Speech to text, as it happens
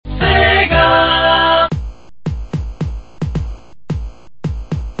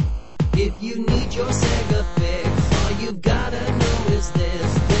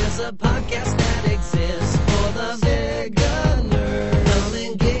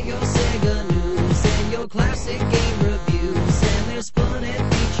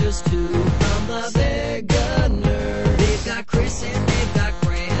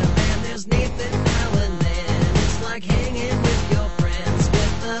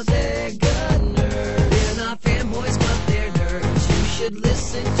should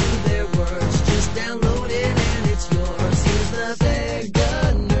listen to their words. Just download it and it's yours. Here's the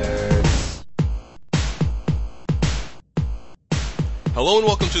Sega Nerds. Hello and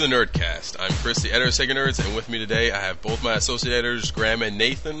welcome to the Nerdcast. I'm Chris, the editor of Sega Nerds, and with me today I have both my associate editors, Graham and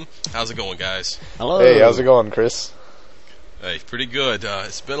Nathan. How's it going, guys? Hello. Hey, how's it going, Chris? Hey, pretty good.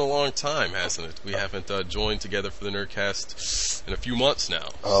 It's been a long time, hasn't it? We haven't joined together for the Nerdcast in a few months now.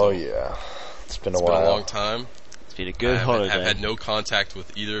 Oh, yeah. It's been a while. It's been a long time. It's been a good holiday. I've had no contact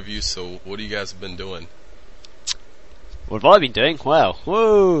with either of you, so what have you guys been doing? What have I been doing? Well,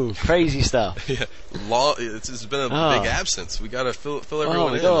 whoa, crazy stuff. Yeah, it's been a big absence. We gotta fill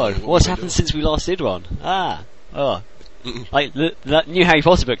everyone in. Oh my god, what's happened since we last did one? Like, that new Harry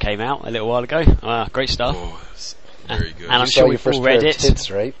Potter book came out a little while ago. Great stuff. Oh, it's very good. And I'm sure we've all read it.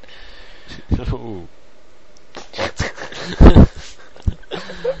 Tits, right?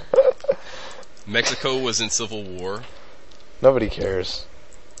 Mexico was in civil war. Nobody cares.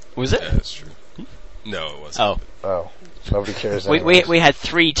 Was it? Yeah, that's true. No, it wasn't. Oh. Nobody cares. We had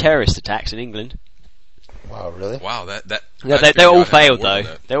 3 terrorist attacks in England. Wow, really? Wow, they all failed though.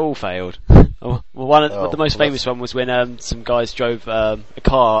 They all failed. The most famous one was when some guys drove a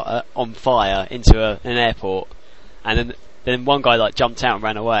car on fire into an airport, and then one guy jumped out and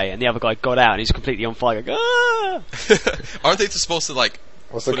ran away, and the other guy got out and he's completely on fire. Going, ah! Aren't they supposed to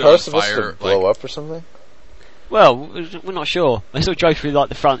Was the car supposed to blow up or something? Well, we're not sure. They sort of drove through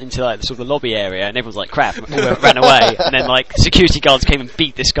the front into the sort of the lobby area, and everyone's like, "Crap!" All ran away, and then security guards came and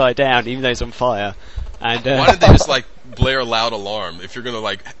beat this guy down, even though he's on fire. And why didn't they just blare a loud alarm if you're gonna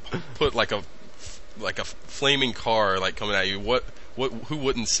put a flaming car coming at you? Who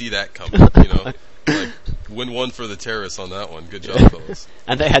wouldn't see that coming? You know, win one for the terrorists on that one. Good job, fellas.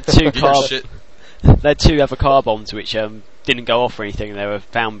 And they had They had 2 other car bombs which didn't go off or anything. They were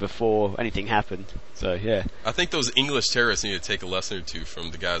found before anything happened. So yeah, I think those English terrorists need to take a lesson or two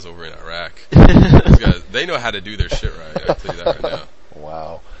from the guys over in Iraq. Those guys, they know how to do their shit right. I'll tell you that right now.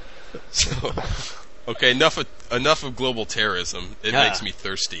 Wow. So, okay, enough of global terrorism. It makes me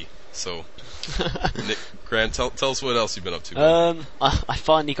thirsty. So, Nick, Grant, tell us what else you've been up to. I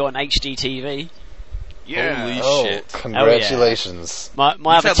finally got an HD TV. Yeah. Holy shit. Congratulations. My You've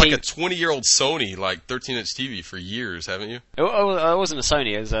other had a 20-year-old Sony 13-inch TV for years, haven't you? It wasn't a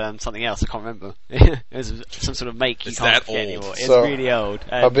Sony, it was something else, I can't remember. It was some sort of make you can't forget anymore. It's really old.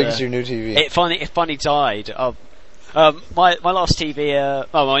 And, how big is your new TV? It finally died. My last TV,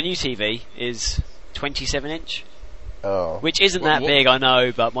 my new TV is 27-inch. Oh. Which isn't that big, I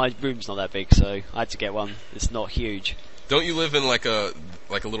know, but my room's not that big, so I had to get one. It's not huge. Don't you live in a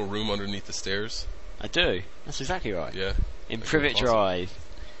little room underneath the stairs? I do. That's exactly right. Yeah. In Privet Drive.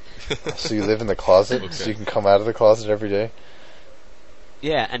 So you live in the closet, okay. So you can come out of the closet every day?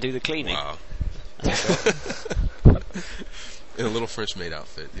 Yeah, and do the cleaning. Wow. In a little French maid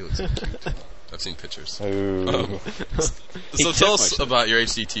outfit. You look so cute. I've seen pictures. So tell us about your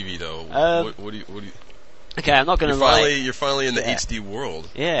HD TV, though. What do you... Okay, I'm not going to lie. You're finally in the HD world.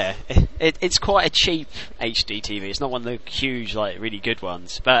 Yeah, it's quite a cheap HD TV. It's not one of the huge, really good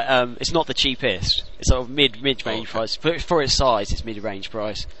ones, but it's not the cheapest. It's sort of mid-range price for its size. It's mid-range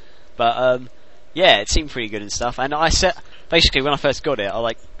price, but yeah, it seemed pretty good and stuff. And basically when I first got it,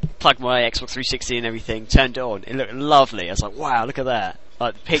 I plugged my Xbox 360 and everything, turned it on. It looked lovely. I was like, wow, look at that!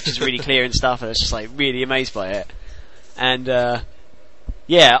 The picture's really clear and stuff. And I was just really amazed by it. And but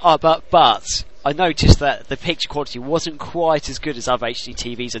I noticed that the picture quality wasn't quite as good as other HD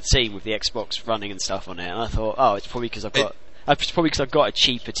TVs I'd seen with the Xbox running and stuff on it, and I thought, it's probably because I've got a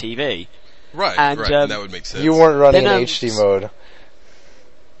cheaper TV. Right, and, right, that would make sense. You weren't running in HD mode.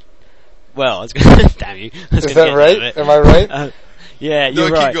 Well, I was going to... Damn you. Is that right? Am I right? Yeah, you're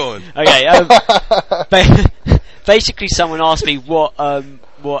right. Keep going. Okay, basically someone asked me what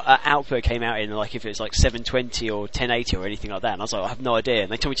output came out in, if it's 720 or 1080 or anything like that, and I was like, I have no idea.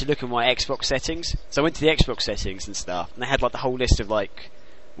 And they told me to look at my Xbox settings, so I went to the Xbox settings and stuff, and they had the whole list of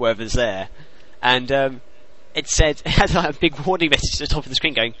whatever's there, and it had a big warning message at the top of the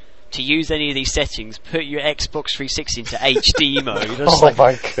screen going, to use any of these settings, put your Xbox 360 into HD mode. I was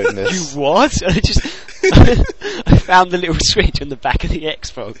my goodness. You what? And I found the little switch on the back of the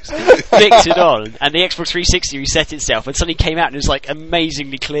Xbox, flicked it on, and the Xbox 360 reset itself, and suddenly came out and it was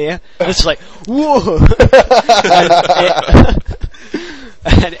amazingly clear. And it's whoa!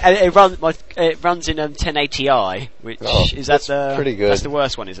 and it runs in 1080i, which is pretty good. That's the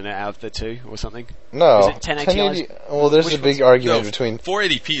worst one, isn't it, out of the two or something? No, is it 1080i? Well, there's a big argument between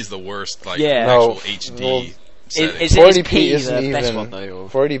 480p is the worst, actual HD. Is 480p isn't even. Best one, though,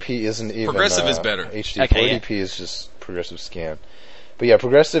 480p isn't even. Progressive is better. HD. Okay, 480p is just progressive scan. But yeah,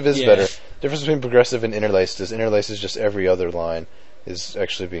 progressive is better. Difference between progressive and interlaced is just every other line. is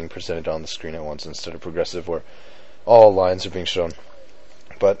actually being presented on the screen at once instead of progressive, where all lines are being shown.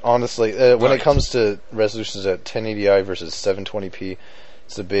 But honestly, when it comes to resolutions at 1080i versus 720p,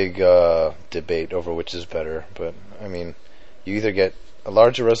 it's a big debate over which is better. But I mean, you either get a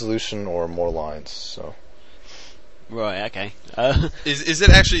larger resolution or more lines. So. Right. Okay. Is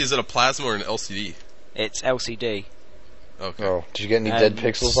it a plasma or an LCD? It's LCD. Okay. Oh, did you get any dead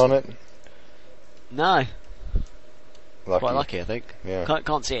pixels on it? No. Lucky. Quite lucky, I think. Yeah.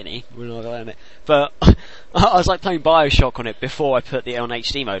 Can't see any when I on it. But I was like playing Bioshock on it before I put it on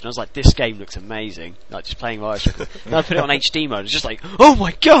HD mode, and I was like, this game looks amazing. Like just playing Bioshock. And I put it on HD mode, it's just like, oh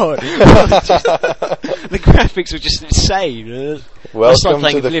my god! The graphics were just insane. I started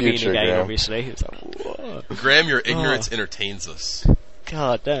playing Oblivion again, Graham. obviously. It's like, whoa. Graham, your ignorance entertains us.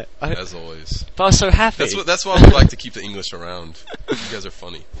 God, no. As always. But I was so happy. That's why we like to keep the English around. You guys are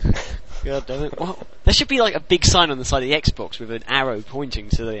funny. God damn it. Well, there should be like a big sign on the side of the Xbox with an arrow pointing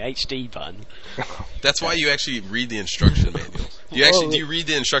to the HD button. That's why you actually read the instruction manual. Do you read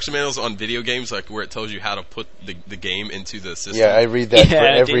the instruction manuals on video games, like where it tells you how to put the game into the system? Yeah, I read that for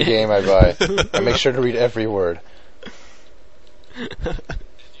every game I buy. I make sure to read every word.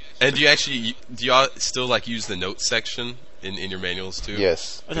 And do you still like use the notes section in your manuals too?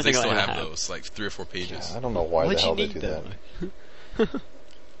 Yes. Because they still have those, like 3 or 4 pages. Yeah, I don't know why the hell they do that. I don't know.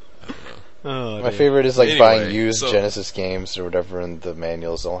 Oh, My favorite is like Anyway, buying used Genesis games or whatever, and the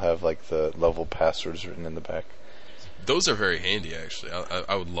manuals don't have like the level passwords written in the back. Those are very handy, actually.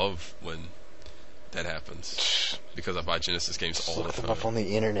 I would love when that happens, because I buy Genesis games all the Look them time. up on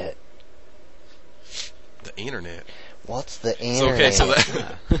the internet. The internet. What's the internet?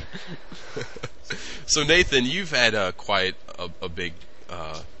 So Nathan, you've had quite a big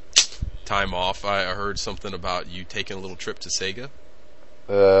time off. I heard something about you taking a little trip to Sega.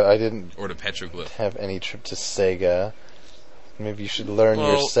 I didn't Or to Petroglyph. have any trip to Sega. Maybe you should learn your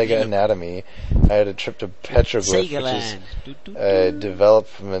Well, Sega anatomy. I had a trip to Petroglyph, which is a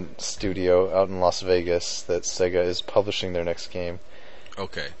development studio out in Las Vegas that Sega is publishing their next game.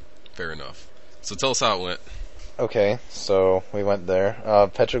 Okay, fair enough. So tell us how it went. Okay, so we went there.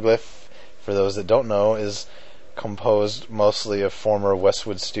 Petroglyph, for those that don't know, is composed mostly of former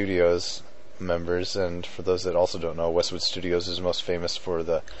Westwood Studios members, and for those that also don't know, Westwood Studios is most famous for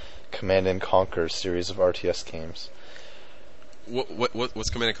the Command & Conquer series of RTS games.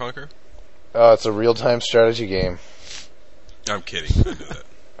 What's Command & Conquer? It's a real-time strategy game. I'm kidding. I knew that.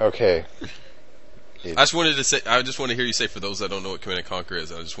 Okay. I just want to hear you say, for those that don't know what Command & Conquer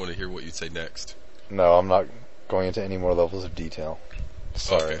is, I just want to hear what you'd say next. No, I'm not going into any more levels of detail.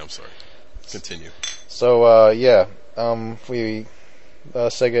 Sorry. Okay, I'm sorry. Continue. So,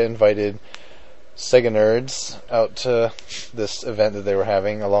 Sega invited Sega Nerds out to this event that they were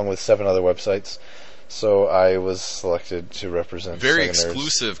having, along with 7 other websites. So I was selected to represent Very Sega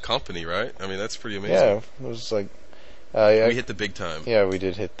exclusive Nerds. company, right? I mean, that's pretty amazing. Yeah, it was like... we hit the big time. Yeah, we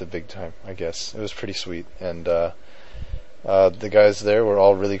did hit the big time, I guess. It was pretty sweet. And the guys there were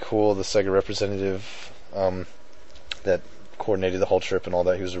all really cool. The Sega representative that coordinated the whole trip and all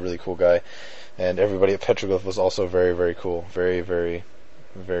that, he was a really cool guy. And everybody at Petroglyph was also very, very cool. Very, very,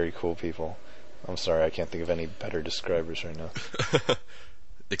 very cool people. I'm sorry, I can't think of any better describers right now.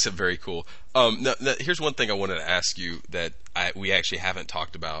 Except very cool. Now, here's one thing I wanted to ask you that we actually haven't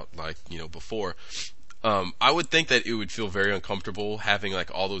talked about, before. I would think that it would feel very uncomfortable having like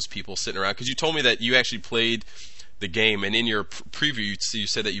all those people sitting around, because you told me that you actually played the game, and in your preview you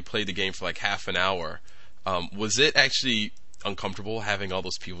said that you played the game for like half an hour. Was it actually uncomfortable having all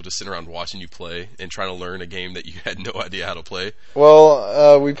those people just sitting around watching you play and trying to learn a game that you had no idea how to play?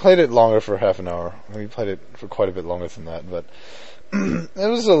 Well, we played it longer for half an hour. We played it for quite a bit longer than that, but it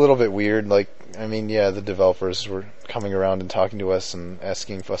was a little bit weird. Like, I mean, yeah, the developers were coming around and talking to us and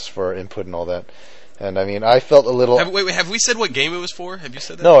asking us for our input and all that. And I mean, I felt a little... Have we said what game it was for? Have you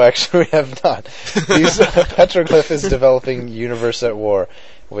said that? No, actually we have not. Petroglyph is developing Universe at War,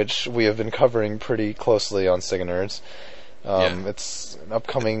 which we have been covering pretty closely on Sega Nerds. It's an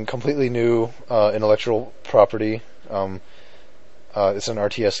upcoming, completely new intellectual property. It's an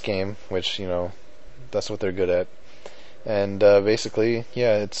RTS game, which, that's what they're good at. And basically,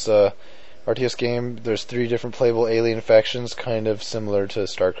 yeah, it's a RTS game. There's 3 different playable alien factions, kind of similar to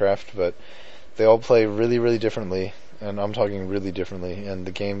StarCraft, but they all play really, really differently. And I'm talking really differently, and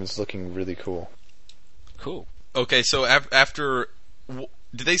the game is looking really cool. Cool. Okay, so after...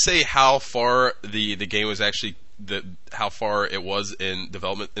 Did they say how far the game was actually... how far it was in the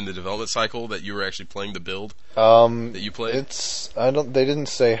development cycle that you were actually playing the build that you played? They didn't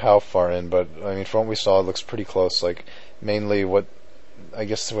say how far in, but I mean, from what we saw, it looks pretty close. Like, mainly what I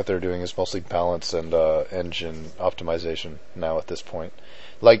guess what they're doing is mostly balance and engine optimization now at this point.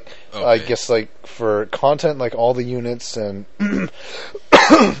 Like, I Okay. guess, like, for content, like, all the units and...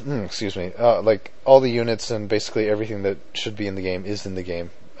 excuse me. Like, all the units and basically everything that should be in the game is in the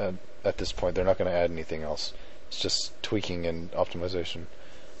game at this point. They're not going to add anything else. It's just tweaking and optimization,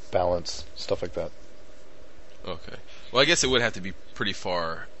 balance, stuff like that. Okay. Well, I guess it would have to be pretty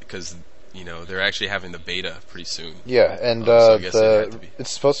far because they're actually having the beta pretty soon. Yeah, and So I guess it had to be. it's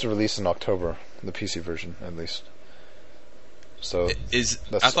supposed to release in October, the PC version, at least. So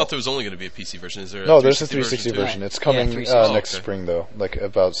I thought there was only going to be a PC version. Is there? No, a there's a 360 360 too? version. It's coming 360. next Okay. spring, though, like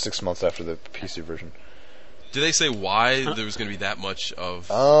about 6 months after the PC version. Did they say why there was going to be that much of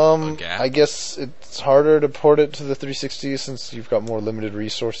a gap? I guess it's harder to port it to the 360 since you've got more limited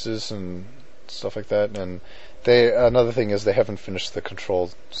resources and stuff like that. And another thing is they haven't finished the control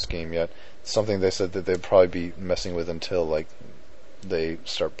scheme yet. It's something they said that they'd probably be messing with until like they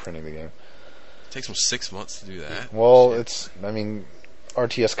start printing the game. It takes them 6 months to do that. Well, Shit.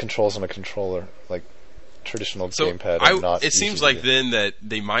 RTS controls on a controller, like traditional So gamepad, are not. it easy seems to like do. then that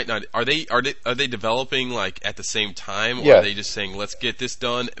they might not. Are they developing like at the same time, or Yeah. are they just saying let's get this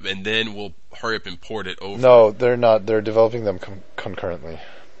done and then we'll hurry up and port it over? No, they're not. They're developing them concurrently.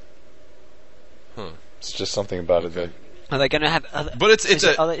 Huh. It's just something about it that. Are they going to have? But it's is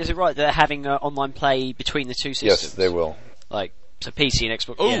it right they're having online play between the two systems? Yes, they will. Like so, PC and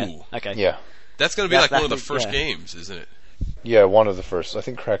Xbox. Ooh. Yeah. Okay. Yeah. That's going to be That's- like one of the that's- first yeah. games, isn't it? Yeah, one of the first. I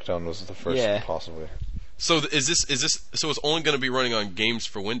think Crackdown was the first, Yeah. possibly. So is this? So it's only going to be running on games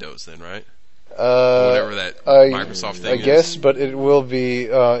for Windows then, right? Uh, Whatever that Microsoft thing I is. guess, but it will be.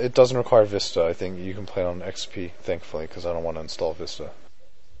 It doesn't require Vista. I think you can play it on XP, thankfully, because I don't want to install Vista.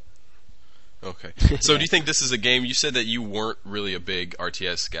 Okay. So do you think this is a game? You said that you weren't really a big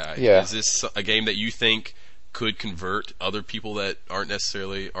RTS guy. Yeah. Is this a game that you think could convert other people that aren't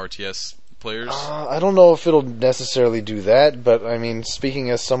necessarily RTS players? I don't know if it'll necessarily do that, but I mean, speaking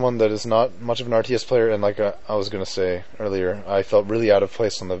as someone that is not much of an RTS player, and like I was going to say earlier, I felt really out of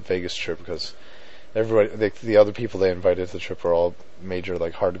place on the Vegas trip because everybody, the other people they invited to the trip were all major,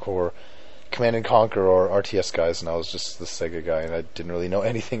 like hardcore Command and Conquer or RTS guys, and I was just the Sega guy, and I didn't really know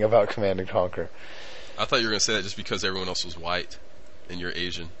anything about Command and Conquer. I thought you were going to say that just because everyone else was white and you're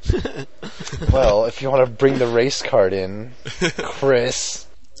Asian. Well, if you want to bring the race card in, Chris.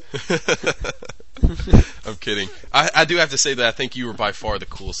 I'm kidding. I do have to say that I think you were by far the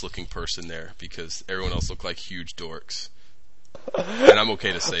coolest looking person there because everyone else looked like huge dorks. And I'm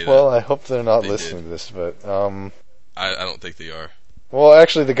okay to say that. Well, I hope they're not They listening did. to this, but I don't think they are. well,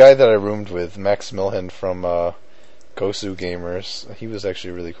 actually, the guy that I roomed with, Max Milhen from Gosu Gamers, he was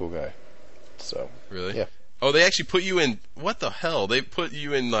actually a really cool guy. So Really? Yeah. Oh, they actually put you in. What the hell? They put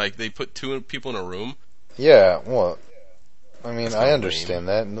you in like they put two people in a room. yeah, well, I mean, That's I kinda understand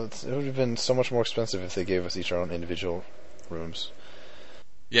that. And it would have been so much more expensive if they gave us each our own individual rooms.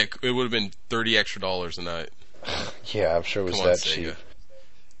 Yeah, it would have been $30 extra a night. Yeah, I'm sure it was Come on, that Sega. cheap.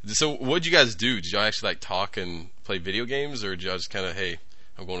 So, what'd you guys do? Did y'all actually like talk and play video games, or did y'all just kind of, hey,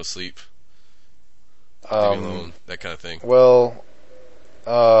 I'm going to sleep, leave me alone, that kind of thing? Well,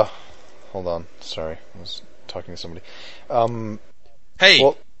 hold on. Sorry, I was talking to somebody. Hey,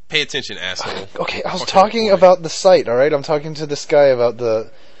 well- pay attention, asshole. Okay, I was Fucking talking recording. about the site, alright? I'm talking to this guy about the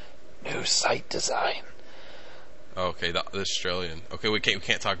new site design. Oh, okay, the Australian. Okay, we can't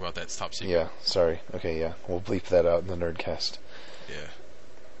talk about that. It's top secret. Yeah, sorry. Okay, yeah. We'll bleep that out in the Nerdcast.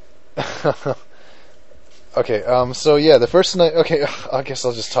 Yeah. Okay, so yeah, the first night, okay, I guess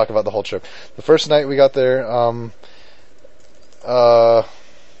I'll just talk about the whole trip. The first night we got there,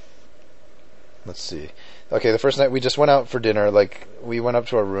 let's see. Okay, the first night we just went out for dinner, like, we went up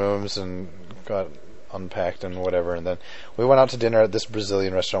to our rooms and got unpacked and whatever, and then we went out to dinner at this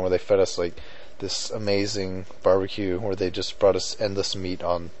Brazilian restaurant where they fed us, like, this amazing barbecue where they just brought us endless meat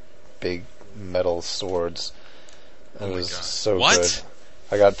on big metal swords. It Oh my was God. so What? good.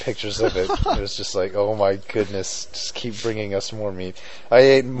 I got pictures of it. It was just like, oh my goodness, just keep bringing us more meat. I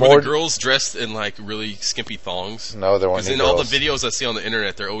ate Were more. the girls dressed in like really skimpy thongs? No, there weren't Because any in all the girls. videos I see on the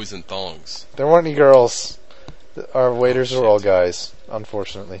internet, they're always in thongs. There weren't any girls. Our waiters were shit. all guys,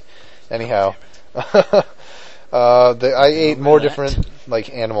 unfortunately. Anyhow, I ate more that. different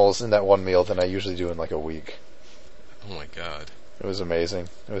like animals in that one meal than I usually do in like a week. Oh my god. It was amazing.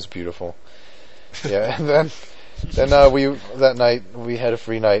 It was beautiful. Yeah, and then we that night we had a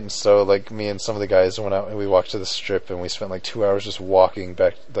free night, and so like me and some of the guys went out and we walked to the strip, and we spent like 2 hours just walking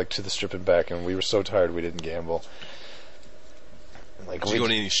back like to the strip and back, and we were so tired we didn't gamble. Like Did you go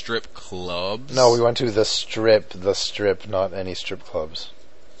to any strip clubs? No, we went to the strip, not any strip clubs.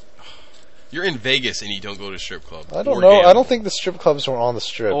 You're in Vegas and you don't go to a strip club. I don't or know. gamble. I don't think the strip clubs were on the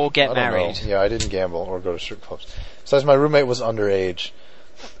strip. Or get I don't married. know. Yeah, I didn't gamble or go to strip clubs. Besides, my roommate was underage.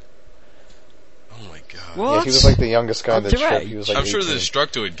 Oh my god. What? Yeah, he was like the youngest guy on the trip. Underage? He was like I'm sure the 18.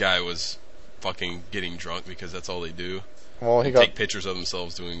 Destructoid guy was fucking getting drunk because that's all they do. Well, he They got. take pictures of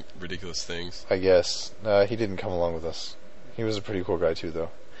themselves doing ridiculous things. I guess he didn't come along with us. He was a pretty cool guy too,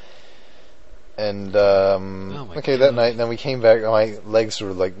 though. And my okay, God. that night, and then we came back. My legs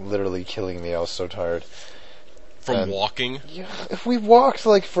were like literally killing me. I was so tired. From And- walking? Yeah, we walked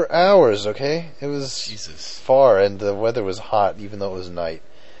like for hours. Okay, it was Jesus. far, and the weather was hot, even though it was night.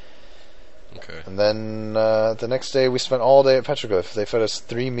 Okay. And then the next day, we spent all day at Petroglyph. They fed us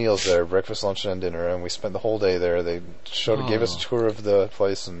 3 meals there: breakfast, lunch, and dinner. And we spent the whole day there. They gave us a tour of the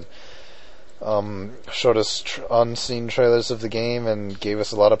place and showed us unseen trailers of the game and gave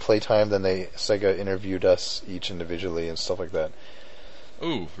us a lot of playtime. Then Sega interviewed us each individually and stuff like that.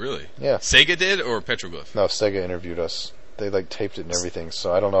 Ooh, really? Yeah. Sega did or Petroglyph? No, Sega interviewed us. They like taped it and everything.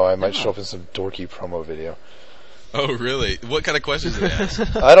 So I don't know. I might show up in some dorky promo video. Oh, really? What kind of questions did they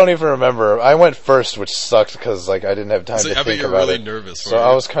ask? I don't even remember. I went first, which sucked because like I didn't have time So, to I bet think you're about really it. nervous. So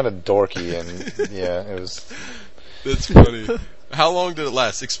I was kind of dorky, and yeah, it was. That's funny. How long did it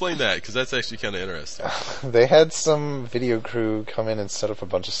last? Explain that, because that's actually kind of interesting. They had some video crew come in and set up a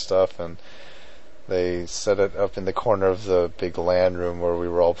bunch of stuff, and they set it up in the corner of the big LAN room where we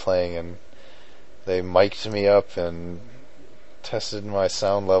were all playing, and they mic'd me up and tested my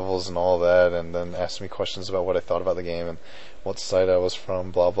sound levels and all that, and then asked me questions about what I thought about the game and what site I was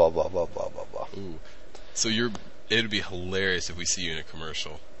from, blah blah blah blah blah blah blah. Ooh. So it'd be hilarious if we see you in a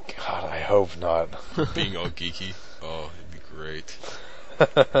commercial, God, I hope not. being all geeky. Oh, it'd be great.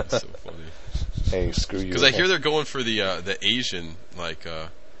 That's so funny. Hey, screw you. Because I hear they're going for the Asian, like, the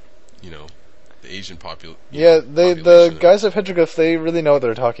Asian Yeah, the population. guys at Petroglyph, they really know what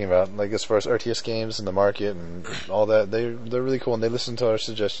they're talking about. Like as far as RTS games and the market and all that, they're really cool, and they listen to our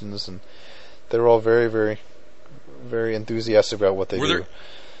suggestions, and they were all very, very, very enthusiastic about what they do.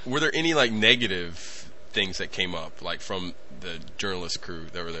 Were there any like negative things that came up, like from the journalist crew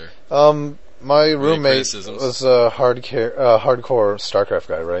that were there? My roommate criticisms? was a hardcore StarCraft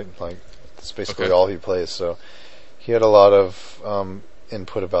guy, right? Like that's basically Okay. all he plays. So he had a lot of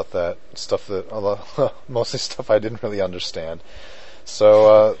input about that stuff mostly stuff I didn't really understand.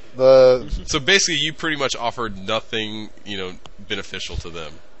 So So basically, you pretty much offered nothing, beneficial to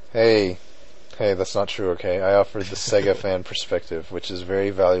them. Hey, that's not true, okay? I offered the Sega fan perspective, which is very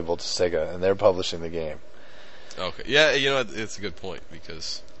valuable to Sega, and they're publishing the game. Okay, yeah, it's a good point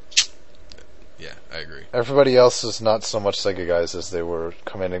because, yeah, I agree. Everybody else is not so much Sega guys as they were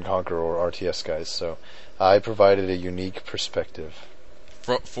Command & Conquer or RTS guys, so I provided a unique perspective.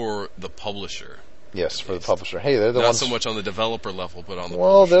 For the publisher. Yes, for the publisher. Hey, they're the Not ones... so much on the developer level, but on the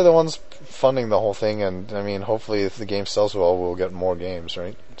Well, publisher. they're the ones funding the whole thing, and, I mean, hopefully if the game sells well, we'll get more games,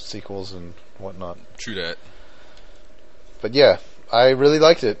 right? Sequels and whatnot. True that. But yeah, I really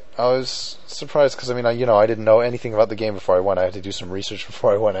liked it. I was surprised because I didn't know anything about the game before I went. I had to do some research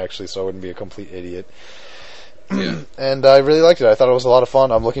before I went actually, so I wouldn't be a complete idiot. Yeah. And I really liked it. I thought it was a lot of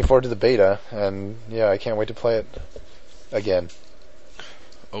fun. I'm looking forward to the beta, and yeah, I can't wait to play it again.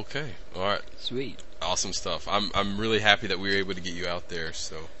 Okay. All right. Sweet. Awesome stuff. I'm really happy that we were able to get you out there.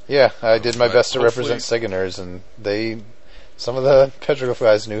 So Yeah, I did my Right. best to Hopefully- represent Sega nerds, and some of the Petroglyph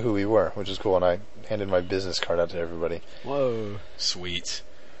guys knew who we were, which is cool. And I handed my business card out to everybody. Whoa. sweet.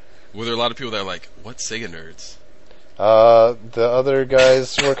 Were there a lot of people that are like, "What Sega nerds?" The other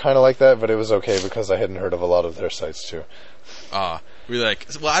guys were kind of like that, but it was okay because I hadn't heard of a lot of their sites too. We were like,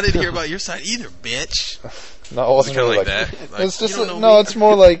 "Well, I didn't hear about your site either, bitch." No, it wasn't Kinda really like like that. Like, It's just "You don't know no. me." It's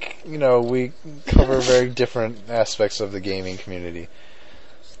more like we cover very different aspects of the gaming community.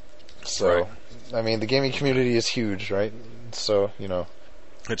 So, Right. I mean, the gaming community is huge, right? So,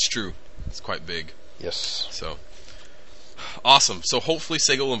 That's true. It's quite big. yes. So awesome. So hopefully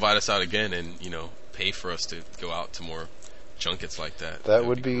Sega will invite us out again and pay for us to go out to more junkets like that. That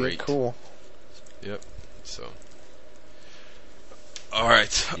would be great. cool. Yep. So all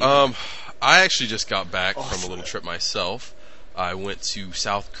right. I actually just got back from a little trip myself. I went to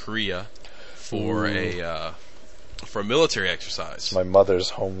South Korea for a military exercise. It's my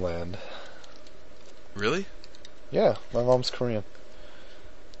mother's homeland. Really? Yeah, my mom's Korean.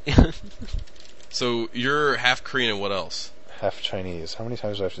 So you're half Korean and what else? Half Chinese. How many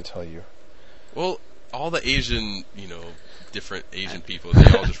times do I have to tell you? Well, all the Asian, different Asian people,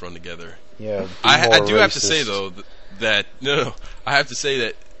 they all just run together. Yeah, I do have to racist. say though that no, I have to say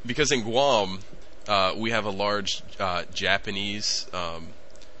that because in Guam we have a large Japanese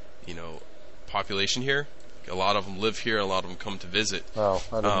population here. A lot of them live here. A lot of them come to visit. Oh,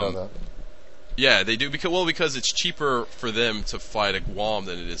 I didn't know that. Yeah, they do because it's cheaper for them to fly to Guam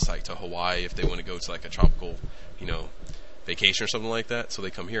than it is like to Hawaii if they want to go to like a tropical, vacation or something like that. So they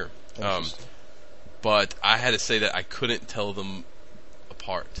come here. But I had to say that I couldn't tell them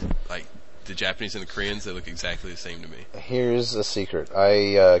apart. Like the Japanese and the Koreans, they look exactly the same to me. Here's a secret: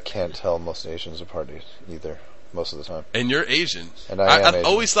 I can't tell most Asians apart either. Most of the time. And you're Asian. And I Asian.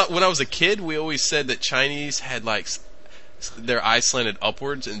 Always thought when I was a kid, we always said that Chinese had like their eyes slanted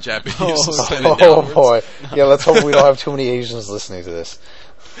upwards and Japanese slanted downwards. Oh boy! Yeah, let's hope we don't have too many Asians listening to this.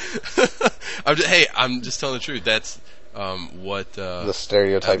 I'm just telling the truth. That's what the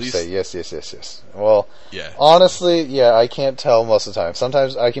stereotypes say. Yes. Well, yeah. Honestly, yeah, I can't tell most of the time.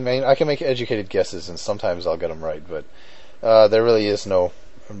 Sometimes I can make educated guesses, and sometimes I'll get them right. But there really is no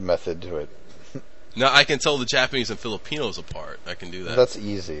method to it. No, I can tell the Japanese and Filipinos apart. I can do that. That's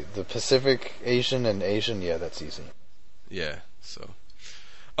easy. The Pacific Asian and Asian, yeah, that's easy. Yeah. So,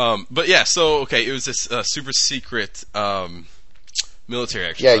 but yeah. So okay, it was this super secret military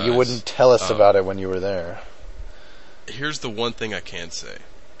exercise. Yeah, you wouldn't tell us about it when you were there. Here's the one thing I can say.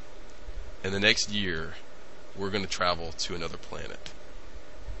 In the next year, we're going to travel to another planet.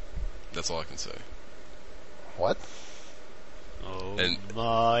 That's all I can say. What? Oh And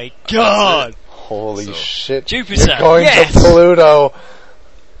my God! Holy shit! Jupiter, You're going yes! to Pluto.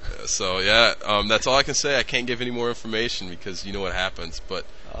 So yeah, that's all I can say. I can't give any more information because you know what happens. But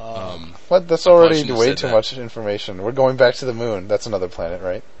What? That's I probably already shouldn't have way said too that. much information. We're going back to the moon. That's another planet,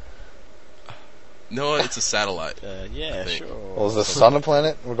 right? no, it's a satellite. Yeah, I think. sure. Well, is the sun a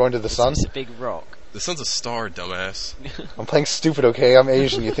planet? We're going to the sun? It's a big rock. The sun's a star, dumbass. I'm playing stupid, okay? I'm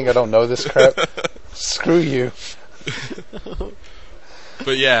Asian. You think I don't know this crap? Screw you.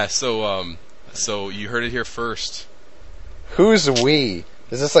 But yeah, so you heard it here first. Who's we?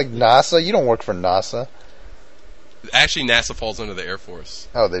 Is this like NASA? You don't work for NASA. Actually, NASA falls under the Air Force.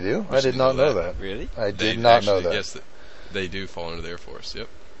 Oh, they do? I did not know that. Really? I They did not actually, know that. Yes, they do fall under the Air Force. Yep,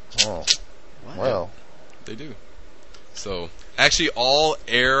 Oh, Wow. well. they do. So actually, all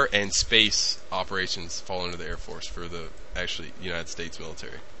air and space operations fall under the Air Force for the United States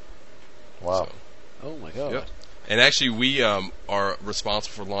military. Wow. So, Oh my God. yep. And actually, we are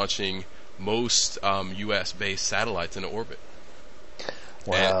responsible for launching most U.S.-based satellites into orbit.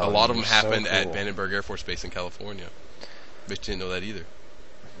 Wow. And a lot of them you're so happened at cool. Vandenberg Air Force Base in California. Bet you didn't know that either.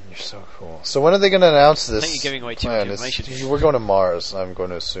 You're so cool. So when are they going to announce this? I think you're giving away too plan? much information. We're going to Mars, I'm going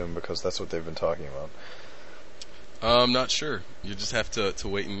to assume, because that's what they've been talking about. I'm not sure. You just have to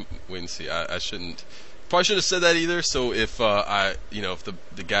wait and see. I shouldn't. Probably should have said that either. So if if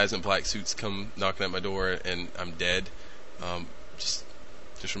the guys in black suits come knocking at my door and I'm dead,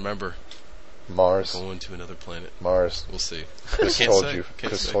 just remember, Mars. going to another planet. Mars. We'll see. Chris Can't told say. you. Can't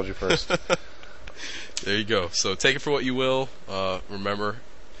Chris say. told you first. There you go. So take it for what you will. Remember,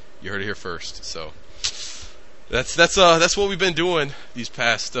 you heard it here first. So that's what we've been doing these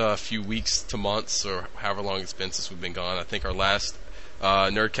past few weeks to months, or however long it's been since we've been gone. I think our last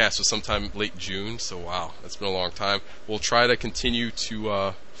Nerdcast was sometime late June. So wow, that's been a long time. We'll try to continue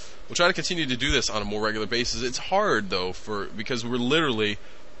to do this on a more regular basis. It's hard though because we're literally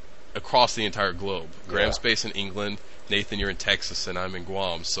across the entire globe. Graham's based in England. Nathan, you're in Texas, and I'm in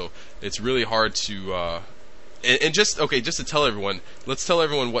Guam. So it's really hard to. Just to tell everyone, let's tell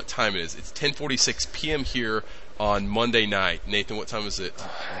everyone what time it is. It's 10:46 p.m. here on Monday night. Nathan, what time is it?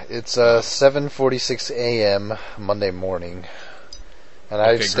 It's 7:46 a.m. Monday morning, and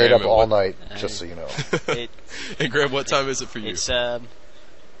I stayed Graham, up and all what- night, just so you know. And Graham, what time is it for you?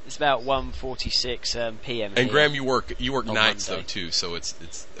 It's about 1:46 p.m. And here. Graham, you work On nights Monday. though too, so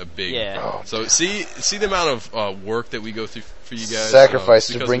it's a big. Yeah. So see the amount of work that we go through for you guys. Sacrifice it's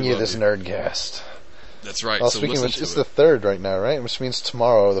to because bring we you love this Nerdcast. That's right. Well, So speaking of listen which, it's to the it. 3rd right now, right? Which means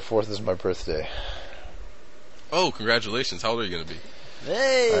tomorrow, the 4th, is my birthday. Oh, congratulations! How old are you going to be?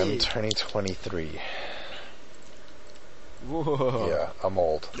 Hey. I'm turning 23. Whoa. Yeah, I'm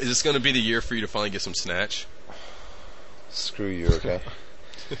old. Is this going to be the year for you to finally get some snatch? Screw you, okay?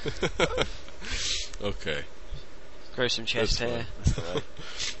 Okay. Grow some chest That's hair. That's the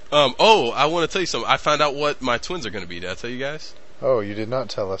way. I want to tell you something. I found out what my twins are going to be. Did I tell you guys? Oh, you did not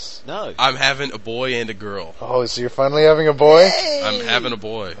tell us. No. I'm having a boy and a girl. Oh, so you're finally having a boy? I'm having a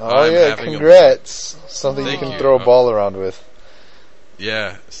boy. Oh, I'm yeah, having a boy. congrats. Something you Thank can you. throw a ball around with.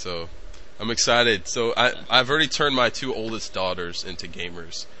 Yeah, so I'm excited. So I've already turned my 2 oldest daughters into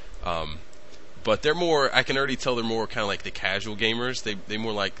gamers. But they're more, I can already tell they're more kind of like the casual gamers. They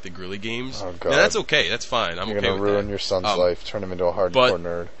more like the girly games. Oh, And God. that's okay. That's fine. I'm You're okay going to with ruin that. your son's life, turn him into a hardcore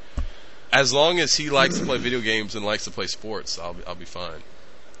nerd. As long as he likes to play video games and likes to play sports, I'll be fine.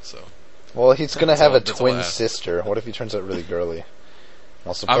 So Well, he's going to have a that's all I twin ask. sister. What if he turns out really girly?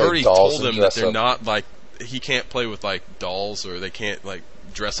 Also I've play already dolls told and him that dress they're up. not like he can't play with like dolls or they can't like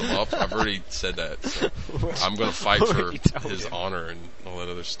dress them up. I've already said that. So I'm going to fight for Already told his him. honor and all that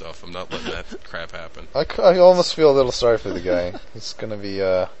other stuff. I'm not letting that crap happen. I almost feel a little sorry for the guy. He's gonna be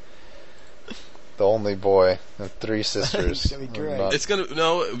the only boy and 3 sisters. It's gonna be great.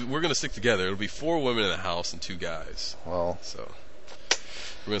 We're gonna stick together. It'll be 4 women in the house and 2 guys. Well, So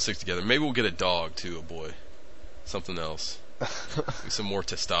we're gonna stick together. Maybe we'll get a dog too, a boy, something else. Get some more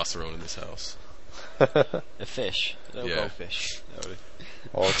testosterone in this house. A fish. A little Yeah. goldfish.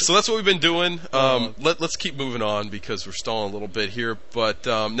 well, So that's what we've been doing. Let's keep moving on because we're stalling a little bit here. But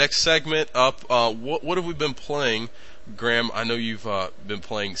next segment up, what have we been playing? Graham, I know you've been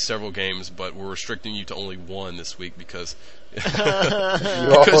playing several games, but we're restricting you to only one this week because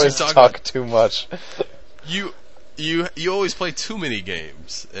you always talk too much. you always play too many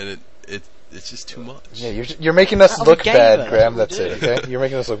games, and it's just too much. Yeah, you're making us I'm a look gamer, bad, Graham. that's That's what we it. Okay, you're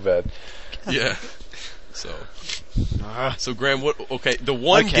making us look bad. Yeah. So Graham, the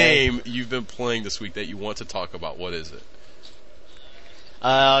one Okay. game you've been playing this week that you want to talk about, what is it?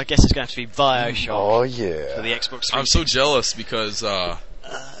 I guess it's going to have to be Bioshock Oh for yeah. the Xbox 360. I'm so jealous because yeah.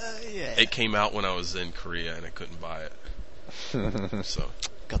 it came out when I was in Korea and I couldn't buy it. So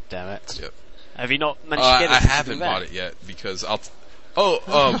God damn it. Yep. Have you not managed to get it? I since haven't you've been bought back? it yet because I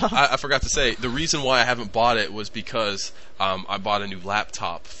forgot to say the reason why I haven't bought it was because I bought a new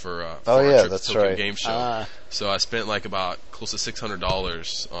laptop for our yeah, trip that's to Tokyo right. Game Show. So I spent like about close to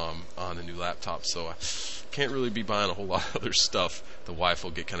 $600 on a new laptop. So I can't really be buying a whole lot of other stuff. The wife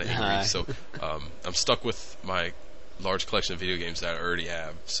will get kind of angry. Uh-huh. So I'm stuck with my large collection of video games that I already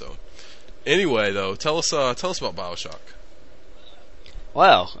have. So anyway, though, tell us about BioShock.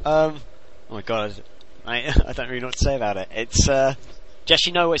 Well, oh my god, I don't really know what to say about it. It's, Jess,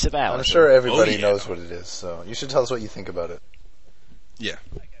 you know what it's about. I'm sure everybody Oh, yeah. knows what it is, so you should tell us what you think about it. Yeah.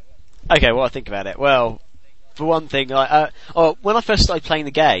 Okay, what I think about it. Well, for one thing, like, when I first started playing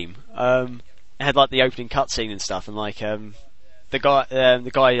the game, it had like the opening cutscene and stuff, and like the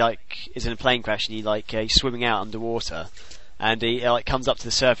guy like is in a plane crash and he's swimming out underwater, and he like comes up to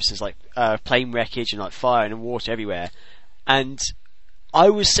the surface. There's like plane wreckage and like fire and water everywhere, and I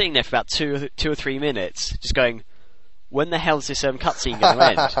was sitting there for about two or 3 minutes, just going, when the hell is this cutscene going to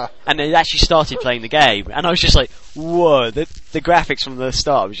end? And they actually started playing the game, and I was just like, whoa, the graphics from the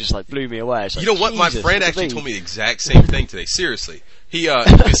start was just like, blew me away. You know what? My friend actually told me the exact same thing today. Seriously. He,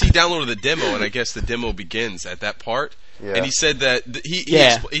 because he downloaded the demo, and I guess the demo begins at that part. Yeah. And he said that,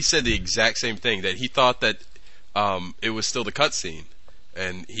 he said the exact same thing, that he thought that, it was still the cutscene.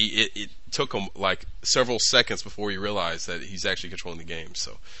 And it took him like several seconds before he realized that he's actually controlling the game,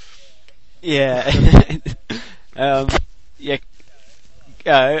 so. Yeah. Yeah.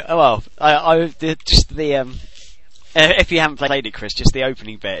 Well, if you haven't played it, Chris, just the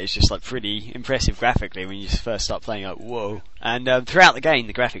opening bit is just like pretty impressive graphically when you first start playing. Like, whoa! And throughout the game,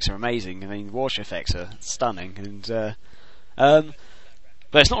 the graphics are amazing. I mean, the water effects are stunning, and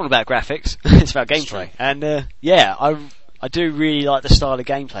but it's not all about graphics. It's about gameplay. And yeah, I do really like the style of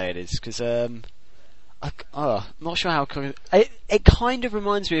gameplay it is because I'm not sure how it kind of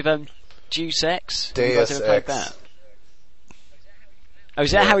reminds me of Deus Ex. Have you guys Deus ever played Ex. that? Oh,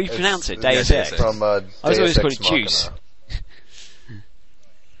 is that how you pronounce it? Deus Deus Ex? Ex. From I was always Deus called Ex it Juice. Machina.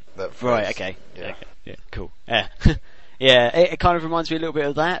 That phrase. Right, okay. Yeah. Okay. Yeah, cool. Yeah. Yeah, it kind of reminds me a little bit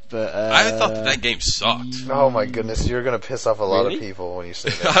of that, but I thought that game sucked. Oh my goodness, you're gonna piss off a lot Really? of people when you say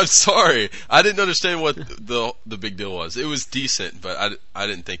that. I'm sorry. I didn't understand what the big deal was. It was decent, but I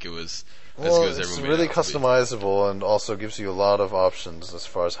didn't think it was as Well, good as it's everyone really made it out to be. customizable and also gives you a lot of options as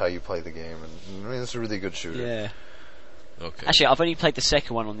far as how you play the game. And I mean, it's a really good shooter. yeah. Okay. Actually, I've only played the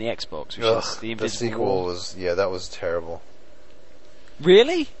second one on the Xbox, which Ugh, is the the Invisible sequel War. was that was terrible.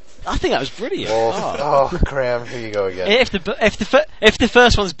 Really? I think that was brilliant. Well, oh, Graham, here you go again. If the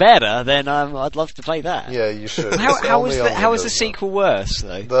first one's better, then I'd love to play that. Yeah, you should. How It's how only is on how is the Windows, sequel worse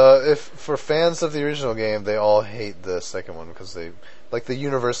though? If for fans of the original game, they all hate the second one because they like the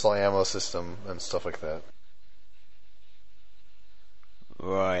universal ammo system and stuff like that.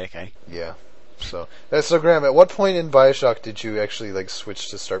 Right. Okay. Yeah. So Graham, at what point in BioShock did you actually like switch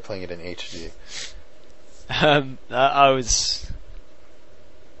to start playing it in HD?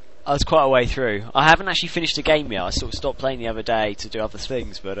 I was quite a way through. I haven't actually finished the game yet. I sort of stopped playing the other day to do other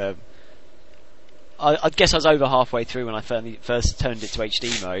things, but I guess I was over halfway through when I first turned it to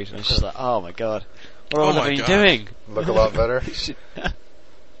HD mode. And I was just like, oh my god, what my are you God. doing? Look a lot better.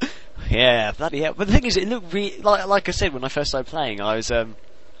 Yeah, bloody hell. But the thing is, it looked like I said when I first started playing, I was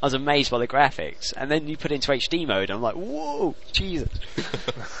amazed by the graphics, and then you put it into HD mode, and I'm like, whoa, Jesus.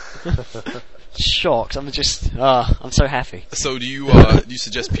 shocked. I'm just, I'm so happy. So do you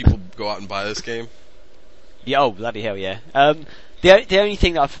suggest people go out and buy this game? Yeah, oh bloody hell, yeah. The only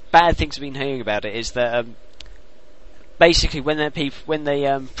thing that bad things I've been hearing about it is that basically when the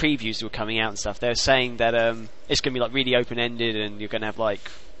previews were coming out and stuff, they were saying that it's going to be like really open ended, and you're going to have like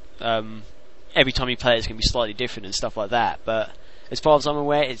every time you play it's going to be slightly different and stuff like that. But as far as I'm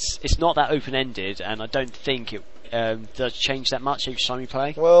aware, it's not that open ended, and I don't think it does change that much each time you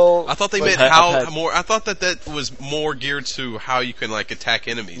play. Well, I thought they meant more. I thought that was more geared to how you can like attack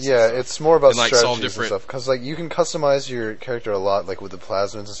enemies. Yeah, it's more about and, like, strategies solve and different stuff. Because like you can customize your character a lot, like with the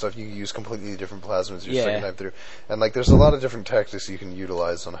plasmids and stuff. You can use completely different plasmids your second time through, and like there's a lot of different tactics you can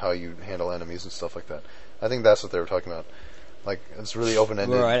utilize on how you handle enemies and stuff like that. I think that's what they were talking about. Like it's really open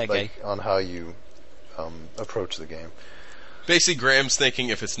ended, right, okay. like on how you approach the game. Basically, Graham's thinking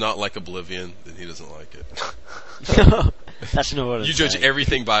if it's not like Oblivion, then he doesn't like it. That's not what I'm You judge saying.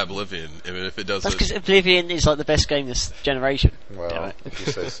 everything by Oblivion. I mean, if it does, That's because Oblivion is like the best game this generation. Damn Well, it. if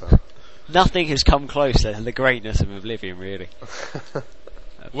you say so. Nothing has come close to the greatness of Oblivion, really.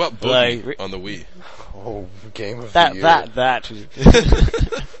 What Boogie on the Wii? Oh, game of the year. That was...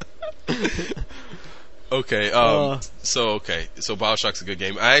 Okay, so BioShock's a good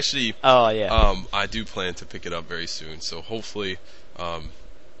game. I actually, I do plan to pick it up very soon. So hopefully,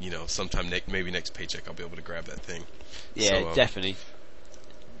 sometime maybe next paycheck I'll be able to grab that thing. Yeah, So, definitely.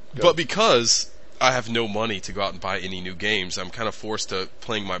 But because I have no money to go out and buy any new games, I'm kind of forced to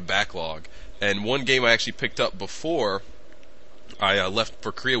playing my backlog. And one game I actually picked up before I left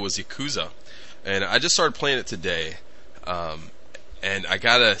for Korea was Yakuza, and I just started playing it today. And I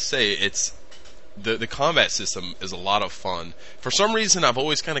gotta say, it's the combat system is a lot of fun. For some reason, I've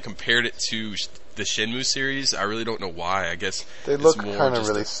always kind of compared it to the Shenmue series. I really don't know why. I guess They it's look more kind of just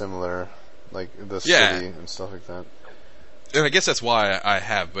really similar, like the Yeah. city and stuff like that. and I guess that's why I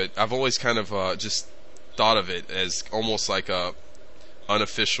have. But I've always kind of just thought of it as almost like a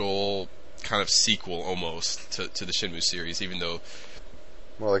unofficial kind of sequel almost to the Shenmue series, even though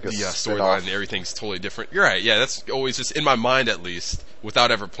More like a the spin-off. storyline and everything's totally different. You're right. Yeah, that's always just in my mind, at least, without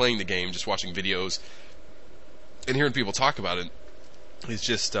ever playing the game, just watching videos and hearing people talk about it. It's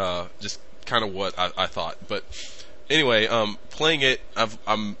just kind of what I thought. But anyway, playing it,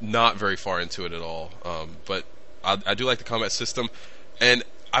 I'm not very far into it at all. But I do like the combat system, and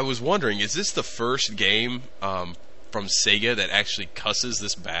I was wondering, is this the first game from Sega that actually cusses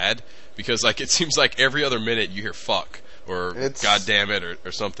this bad? Because like it seems like every other minute you hear "fuck" or "god damn it"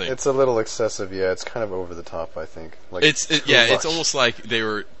 or something. It's a little excessive, yeah. It's kind of over the top, I think. Like It's too much. it's almost like they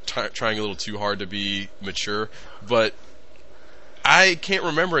were trying a little too hard to be mature. But I can't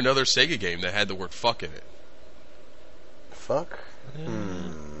remember another Sega game that had the word "fuck" in it. Fuck.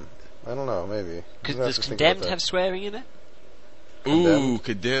 I don't know. Maybe. Does Condemned have swearing in it? Ooh,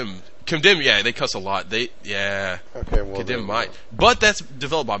 Condemned. Condemned, yeah, they cuss a lot. Okay, well, Condemned then, might. But that's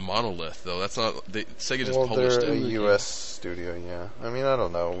developed by Monolith, though. That's not... Sega just published they're a it. U.S. studio, yeah. I mean, I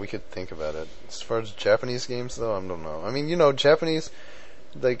don't know. We could think about it. As far as Japanese games, though, I don't know. I mean, Japanese,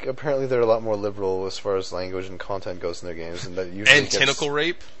 like, apparently they're a lot more liberal as far as language and content goes in their games, and that usually And tentacle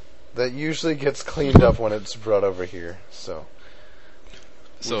rape? That usually gets cleaned up when it's brought over here, so...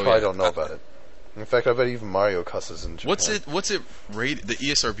 we probably don't know about it. In fact, I bet even Mario cusses in Japan. What's it rated? The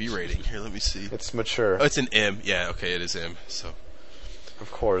ESRB rating. Here, let me see. It's mature. Oh, it's an M. Yeah, okay, it is M. So,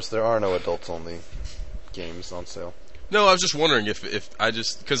 of course, there are no adults-only games on sale. no, I was just wondering if I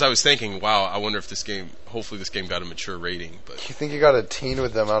just because I was thinking, wow, I wonder if hopefully this game got a mature rating. But You think you got a teen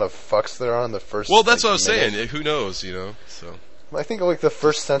with the amount of fucks there are in the first? well, that's like, what I was minute? saying. Who knows? So I think like the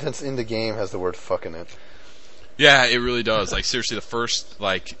first sentence in the game has the word "fuck" in it. yeah, it really does. Like seriously, the first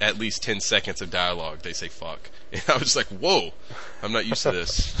like at least 10 seconds of dialogue, they say "fuck," and I was just like, whoa, I'm not used to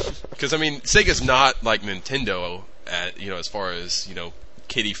this. Because I mean, Sega's not like Nintendo as far as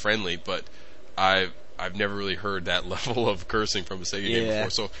kiddie friendly, but I've never really heard that level of cursing from a Sega game before,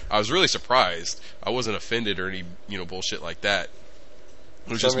 so I was really surprised. I wasn't offended or any bullshit like that.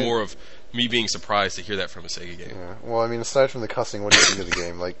 It was just more of me being surprised to hear that from a Sega game. Yeah. Well, I mean, aside from the cussing, what do you think of the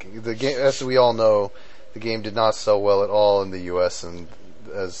game? Like the game, as we all know, the game did not sell well at all in the U.S., and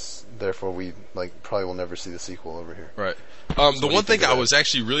therefore we probably will never see the sequel over here. Right. The one thing I was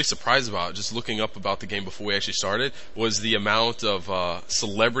actually really surprised about, just looking up about the game before we actually started, was the amount of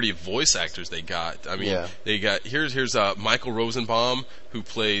celebrity voice actors they got. I mean, they got here's Michael Rosenbaum, who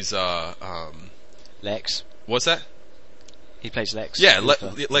plays Lex. What's that? He plays Lex. Yeah,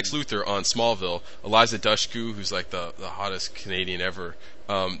 Luthor. Lex Luthor on Smallville. Eliza Dushku, who's like the hottest Canadian ever.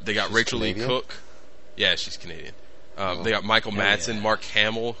 They got Rachel Canadian? Lee Cook. Yeah, she's Canadian. They got Michael Madsen, Mark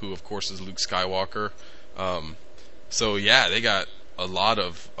Hamill, who of course is Luke Skywalker. So yeah, they got a lot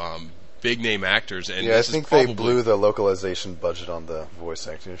of big name actors, and yeah, I this think is probably, they blew the localization budget on the voice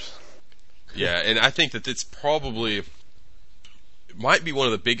actors. Yeah, and I think that it's probably might be one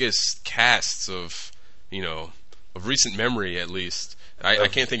of the biggest casts of of recent memory, at least. I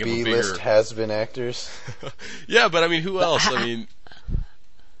can't think of a bigger B-list has-been actors. Yeah, but I mean, who else? I mean,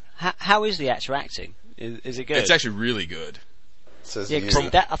 how is the actor acting? Is it good? it's actually really good. Says Yeah, you. 'cause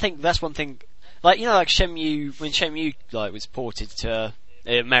I think that's one thing. Like like Shenmue, when Shenmue was ported to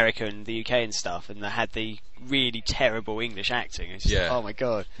America and the UK and stuff, and they had the really terrible English acting. It's just, Yeah. oh my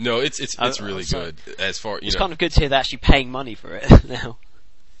god. No, it's really so- good. As far It's kind of good to hear they're actually paying money for it now.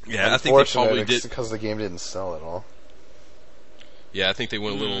 yeah, I think they Unfortunate, probably it's did. because the game didn't sell at all. Yeah, I think they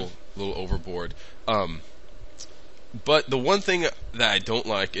went a little overboard. But the one thing that I don't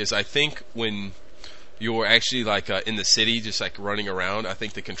like is I think when you're actually in the city, just running around, I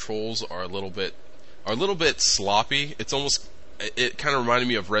think the controls are a little bit sloppy. It kind of reminded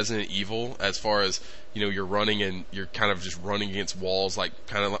me of Resident Evil as far as you're running and you're kind of just running against walls,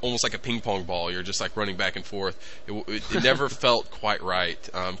 almost like a ping pong ball. You're just running back and forth. It never felt quite right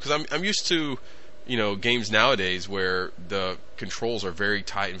because I'm used to games nowadays where the controls are very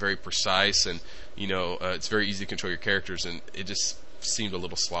tight and very precise, and it's very easy to control your characters, and it just seemed a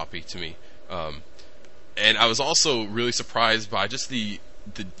little sloppy to me. And I was also really surprised by just the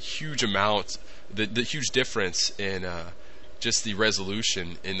huge amount, the huge difference in just the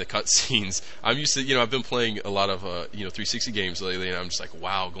resolution in the cutscenes. I'm used to, I've been playing a lot of 360 games lately, and I'm just like,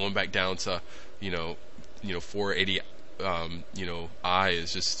 wow, going back down to 480 I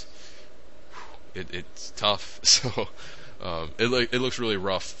is just it's tough. So it looks really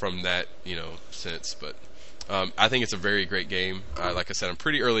rough from that sense, but I think it's a very great game. Like I said, I'm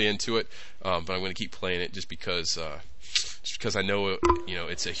pretty early into it, but I'm going to keep playing it just because I know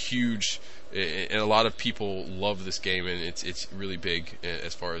it's a huge, and a lot of people love this game, and it's really big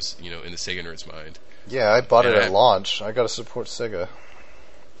as far as in the Sega nerd's mind. Yeah, I bought it at launch. I got to support Sega.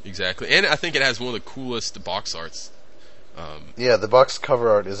 Exactly, and I think it has one of the coolest box arts. Yeah, the box cover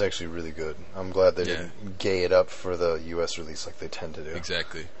art is actually really good. I'm glad they didn't gay it up for the US release like they tend to do.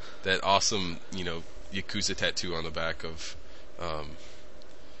 Exactly, that awesome Yakuza tattoo on the back of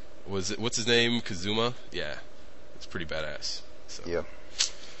what's his name, Kazuma? Yeah, it's pretty badass. So. Yeah.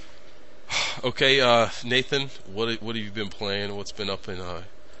 Okay, Nathan, what have you been playing? What's been up in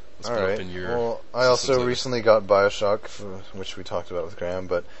up in your? Well, I also recently got BioShock, which we talked about with Graham,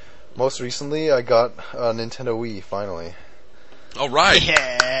 but most recently I got a Nintendo Wii finally. All right.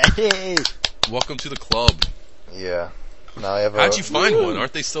 Yeah. Welcome to the club. Yeah. Now I have How'd you find one?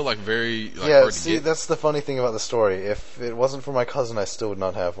 Aren't they still very yeah, hard to see, get? that's the funny thing about the story. If it wasn't for my cousin, I still would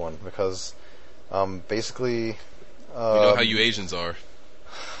not have one because, basically, We know how you Asians are.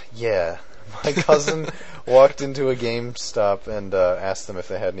 yeah, my cousin walked into a GameStop and asked them if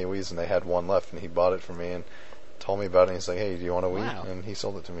they had any Wiis, and they had one left, and he bought it for me and told me about it. And he's like, "Hey, do you want a Wii?" Wow. And he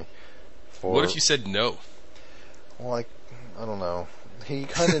sold it to me. What if you said no? Well, I don't know. He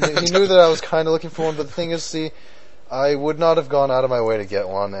kind of he knew that I was kind of looking for one, but the thing is, see, I would not have gone out of my way to get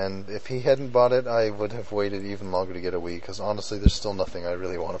one, and if he hadn't bought it, I would have waited even longer to get a Wii, because honestly, there's still nothing I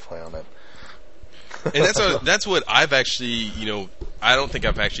really want to play on it. And that's what I've actually, I don't think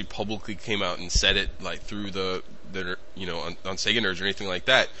I've actually publicly came out and said it through the on Sega Nerds or anything like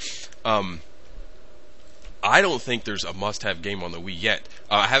that. I don't think there's a must-have game on the Wii yet.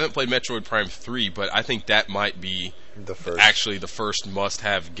 I haven't played Metroid Prime 3, but I think that might be the first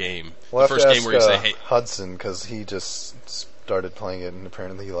must-have game. We'll the first game where you say, "Hey, Hudson," because he just started playing it and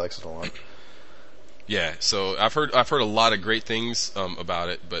apparently he likes it a lot. yeah." So I've heard a lot of great things about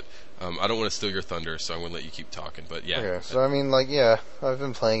it, but I don't want to steal your thunder, so I'm going to let you keep talking. But yeah. Okay, so I mean, I've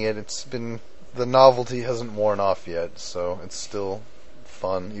been playing it. The novelty hasn't worn off yet, so it's still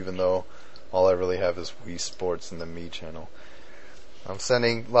fun, even though all I really have is Wii Sports and the Mii channel. I'm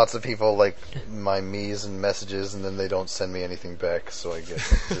sending lots of people my Mii's and messages, and then they don't send me anything back, so I get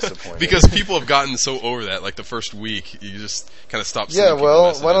disappointed. Because people have gotten so over that. The first week, you just kind of stop. Yeah, sending well,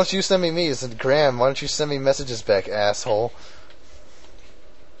 messages. why don't you send me Mii's? And Graham, why don't you send me messages back, asshole?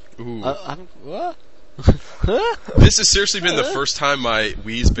 Ooh. What? This has seriously been the first time my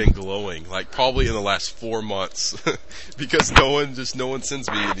Wii's been glowing, probably in the last 4 months, because no one sends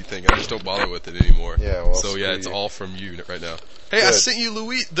me anything. I just don't bother with it anymore. Yeah, well, so yeah, screw it's you. all from you right now. Hey, I Good. sent you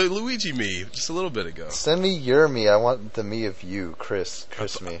the Luigi Mii just a little bit ago. Send me your Mii. I want the Mii of you, Chris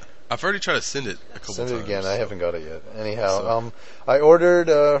Mii. I've already tried to send it a couple times. Send it again. I haven't got it yet. Anyhow, So- I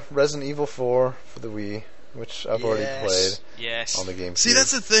ordered Resident Evil 4 for the Wii, which I've already played Yes. on the GameCube. See,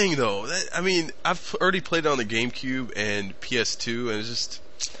 that's the thing, though. I've already played it on the GameCube and PS2, and it's just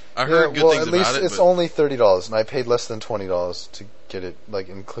I heard good well, things at least about it. it's but only $30, and I paid less than $20 to get it, like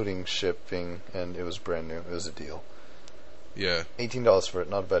including shipping, and it was brand new. It was a deal. yeah. $18 for it,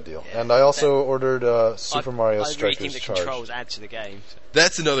 not a bad deal. Yeah, and I also ordered Super Mario I really Strikers think the Charged. controls add to the game.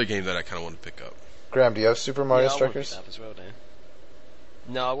 That's another game that I kind of want to pick up. Graham, do you have Super Mario yeah, Strikers? I want to pick that up as well,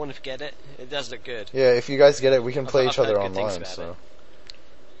 Dan. No, I want to get it. It does look good. Yeah, if you guys get it, we can play I've each other heard good things online. about So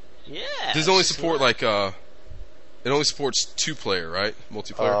Yeah. Does it only it's support like- it only supports 2-player, right?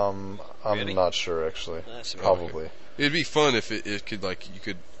 Multiplayer. I'm Really? not sure actually. That's right. Probably. It'd be fun if it could you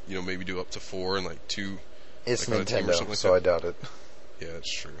could maybe do up to 4 and 2. It's Like on a team or Nintendo, something like so that? I doubt it. Yeah,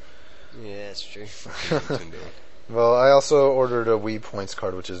 that's true. Yeah, that's true. Nintendo. Well, I also ordered a Wii Points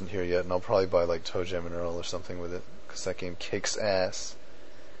card, which isn't here yet, and I'll probably buy Toe Jam and Earl or something with it, because that game kicks ass.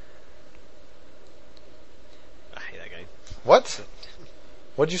 I hate that game. What?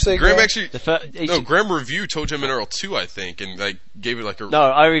 What'd you say, Graham Graham? actually Graham reviewed Toe Jam and Earl 2, I think, and gave it a No,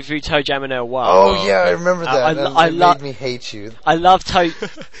 I reviewed Toe Jam and Earl 1. Oh yeah, I okay. remember that. I it lo- made me hate you. I love Toe.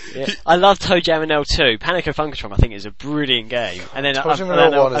 I love Toe Jam and Earl 2. Panico Funkatron, I think, is a brilliant game. And then Toe Jam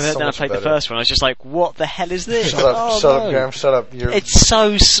and Earl 1 is so then I much played the better. first one. I was just like, "What the hell is this?" Shut up, Oh, shut no. up, Graham, shut up. It's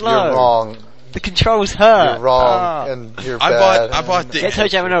so slow. You're wrong. The controls hurt. You're wrong, Ah. and you're I bad. bought the- Get Toe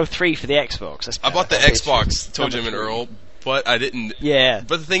Jam and Earl 3 for the Xbox. That's I bought the I hate Xbox Toe Number Jam and 3. Earl, but I didn't. Yeah.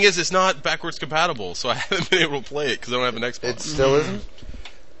 But the thing is, it's not backwards compatible, so I haven't been able to play it because I don't have an Xbox. It still isn't?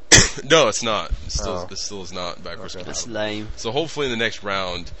 No, it's not. It Oh. still is not backwards Okay. That's compatible. lame. So hopefully in the next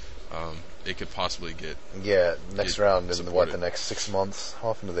round, it could possibly get. Yeah, next It round in supported. the next 6 months? How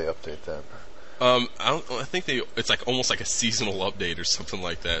often do they update that? I think it's almost like a seasonal update or something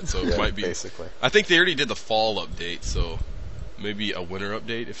like that. So Yeah, it might be. basically. I think they already did the fall update, so maybe a winter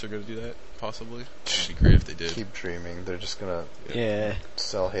update if they're going to do that. Possibly. It'd be great if they did. Keep dreaming. They're just gonna Yeah.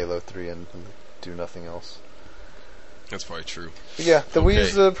 sell Halo 3 and do nothing else. That's probably true. But yeah, the Okay.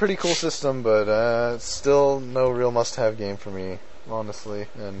 Wii's a pretty cool system, but it's still no real must-have game for me, honestly.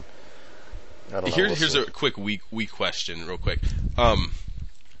 And I don't know. Here's a quick weak question, real quick.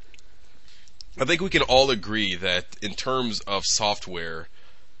 I think we can all agree that in terms of software,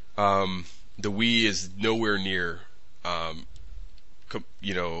 the Wii is nowhere near,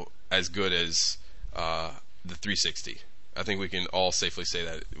 as good as the 360. I think we can all safely say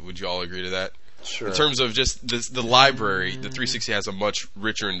that. Would you all agree to that? Sure. In terms of just the library, the 360 has a much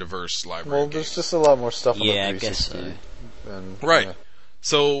richer and diverse library. Well, of there's games. just a lot more stuff on Yeah, I the guess 360. And, Right. yeah.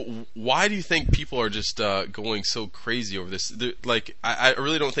 So why do you think people are just going so crazy over this? I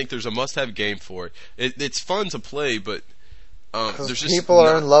really don't think there's a must-have game for it. It's fun to play, but Because there's just people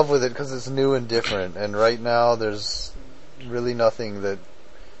are not- in love with it because it's new and different, and right now there's really nothing that,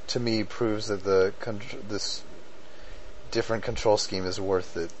 to me, proves that this different control scheme is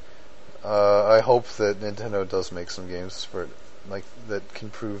worth it. I hope that Nintendo does make some games for it, that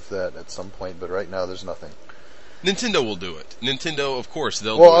can prove that at some point. But right now, there's nothing. Nintendo will do it. Nintendo, of course,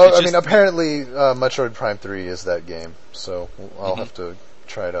 they'll Well, do it. It's I just- mean, apparently, Metroid Prime 3 is that game, so I'll have to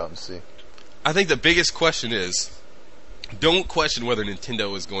try it out and see. I think the biggest question is, don't question whether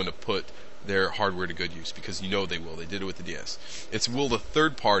Nintendo is going to put their hardware to good use, because you know they will. They did it with the DS. It's will the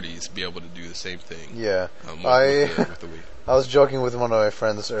third parties be able to do the same thing? Yeah, With the Wii. I was joking with one of my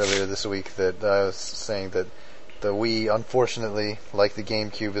friends earlier this week that I was saying that the Wii, unfortunately, like the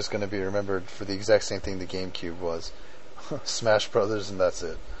GameCube, is going to be remembered for the exact same thing the GameCube was. Smash Brothers, and that's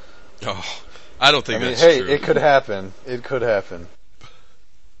it. Oh, I don't I think mean, that's hey, true. it could happen. It could happen.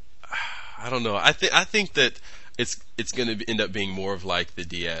 I don't know. I think that it's going to end up being more of like the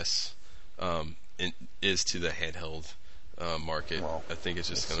DS is to the handheld market. Well, I think it's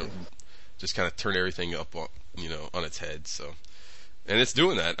just we'll going to just kind of turn everything up on its head. So, and it's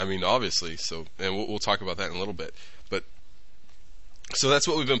doing that. I mean, obviously. So, and we'll talk about that in a little bit. But so that's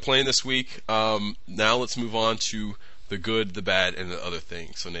what we've been playing this week. Now let's move on to the good, the bad, and the other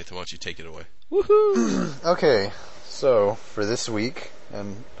things. So Nathan, why don't you take it away? Woohoo! Okay, so for this week,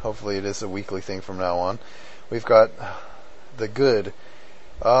 and hopefully it is a weekly thing from now on, we've got the good.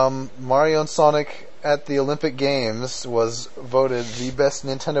 Mario and Sonic at the Olympic Games was voted the best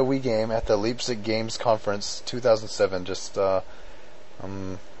Nintendo Wii game at the Leipzig Games Conference 2007. Just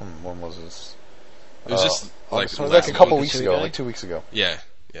when was this? It was just like like a couple week or weeks two ago, ago. like 2 weeks ago. Yeah.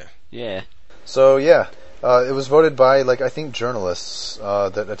 Yeah. So yeah, it was voted by I think journalists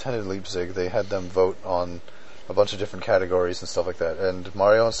that attended Leipzig. They had them vote on a bunch of different categories and stuff like that. And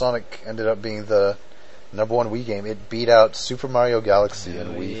Mario and Sonic ended up being the number one Wii game. It beat out Super Mario Galaxy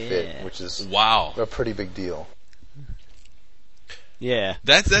and Wii Fit, which is Wow. a pretty big deal. Yeah.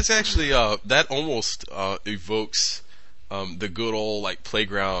 That's actually that almost evokes the good old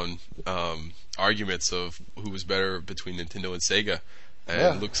playground arguments of who was better between Nintendo and Sega.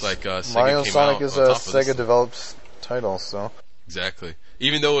 And it looks like Sega Mario came Sonic out is on a top of this. Sega-developed title, so... Exactly.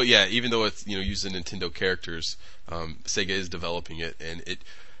 Even though it's using Nintendo characters, Sega is developing it, and it,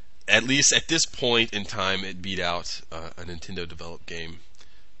 at least at this point in time, it beat out a Nintendo developed game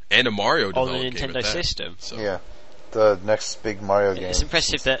and a Mario developed on the game Nintendo at that. system. So, Yeah, the next big Mario game. It's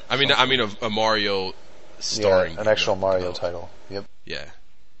impressive that I mean a Mario starring an actual Mario developed. title. Yep. Yeah.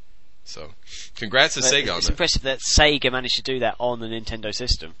 So, congrats to Sega on it's that. impressive that Sega managed to do that on the Nintendo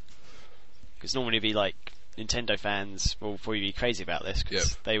system. Because normally it'd be like Nintendo fans will probably be crazy about this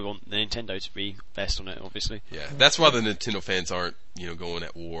because they want the Nintendo to be best on it, obviously. Yeah, that's why the Nintendo fans aren't going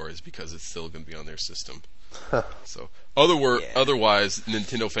at war, is because it's still going to be on their system. So otherwise,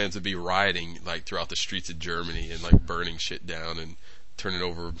 Nintendo fans would be rioting like throughout the streets of Germany and like burning shit down and turning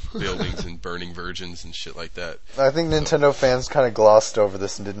over buildings and burning virgins and shit like that. I think Nintendo fans kind of glossed over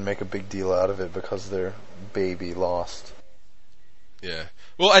this and didn't make a big deal out of it because their baby lost. Yeah.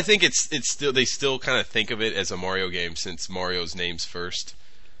 Well, I think it's still, they still kind of think of it as a Mario game since Mario's name's first.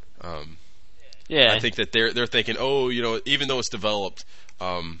 Yeah. I think that they're thinking, even though it's developed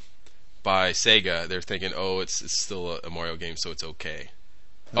by Sega, they're thinking, it's still a Mario game, so it's okay.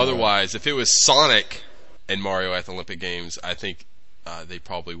 Otherwise, if it was Sonic and Mario at the Olympic Games, I think they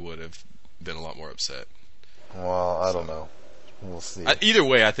probably would have been a lot more upset. Well, I don't know. We'll see. Either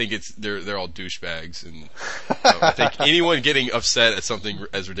way, I think they're all douchebags, and I think anyone getting upset at something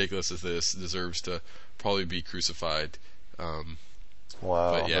as ridiculous as this deserves to probably be crucified.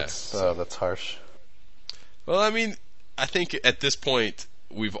 Wow, yeah, that's harsh. Well, I mean, I think at this point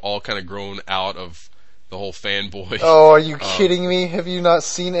we've all kind of grown out of the whole fanboy. Oh, are you kidding me? Have you not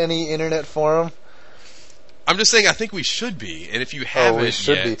seen any internet forum? I'm just saying, I think we should be, and if you haven't we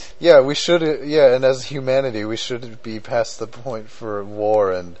should yet, be. Yeah, we should. Yeah, and as humanity, we should be past the point for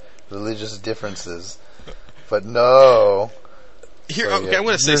war and religious differences. But no. I'm going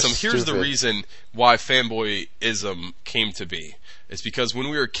to say something. Here's the reason why fanboyism came to be. It's because when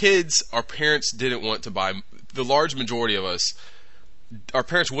we were kids, our parents didn't want to buy. The large majority of us, our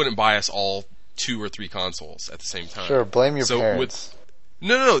parents wouldn't buy us all 2 or 3 consoles at the same time. Sure, blame your parents.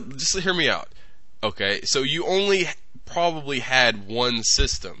 No. Just hear me out. Okay, so you only probably had one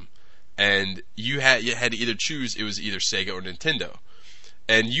system, and you had to either choose. It was either Sega or Nintendo,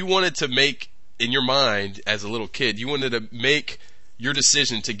 and you wanted to make, in your mind as a little kid, you wanted to make your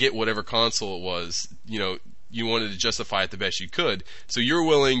decision to get whatever console it was. You wanted to justify it the best you could, so you're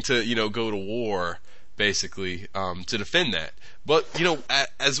willing to go to war basically to defend that. But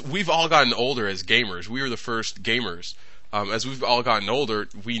as we've all gotten older as gamers, we were the first gamers. As we've all gotten older,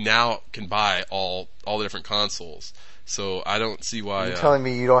 we now can buy all the different consoles. So I don't see why. You're telling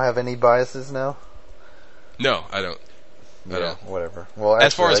me you don't have any biases now? No, I don't. Yeah, I don't. Whatever. Well,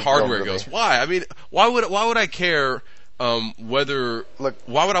 as far as I hardware don't really... goes, why? I mean, why would I care whether? Look,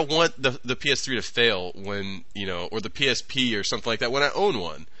 why would I want the PS3 to fail when or the PSP or something like that when I own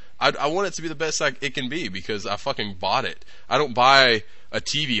one? I want it to be the best it can be because I fucking bought it. I don't buy a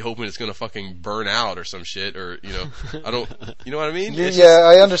TV hoping it's gonna fucking burn out or some shit, or I don't. You know what I mean?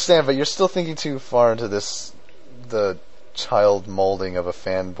 I understand, but you're still thinking too far into the child molding of a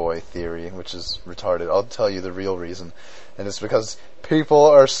fanboy theory, which is retarded. I'll tell you the real reason, and it's because people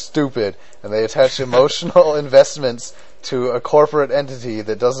are stupid and they attach emotional investments to a corporate entity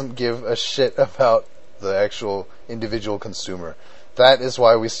that doesn't give a shit about the actual individual consumer. That is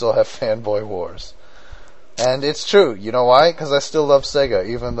why we still have fanboy wars. And it's true. You know why? Because I still love Sega,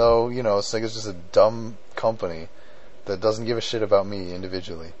 even though, Sega's just a dumb company that doesn't give a shit about me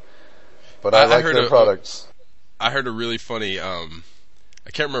individually. But I like their products. I heard a really funny, I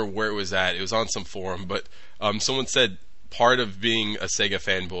can't remember where it was at. It was on some forum, but someone said part of being a Sega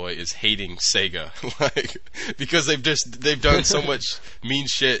fanboy is hating Sega, because they've done so much mean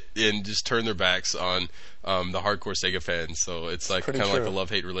shit and just turned their backs on the hardcore Sega fans. So it's like kind of like a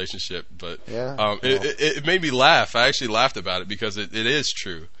love-hate relationship. But it made me laugh. I actually laughed about it because it is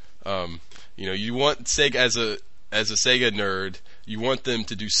true. You want Sega as a Sega nerd, you want them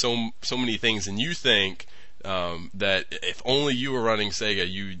to do so many things, and you think that if only you were running Sega,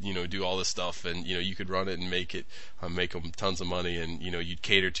 you do all this stuff, and you could run it and make them tons of money, and you'd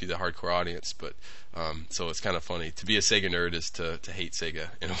cater to the hardcore audience. But so it's kind of funny to be a Sega nerd is to hate Sega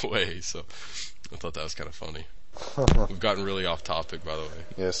in a way. So I thought that was kind of funny. We've gotten really off topic, by the way.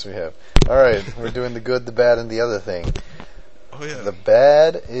 Yes, we have. All right, we're doing the good, the bad, and the other thing. Oh yeah. The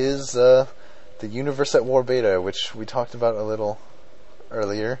bad is the Universe at War beta, which we talked about a little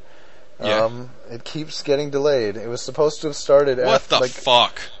earlier. Yeah. It keeps getting delayed. It was supposed to have started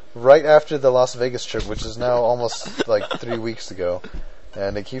fuck? Right after the Las Vegas trip, which is now almost 3 weeks ago,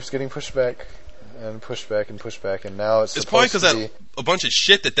 and it keeps getting pushed back and pushed back, and now it's probably supposed because to be... a bunch of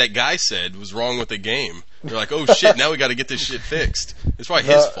shit that guy said was wrong with the game. They're like, oh shit, now we got to get this shit fixed. It's probably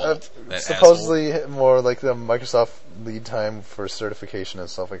his fault. That supposedly asshole. more like the Microsoft lead time for certification and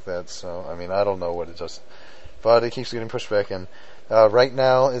stuff like that. So I mean, I don't know what it does, but it keeps getting pushed back. And right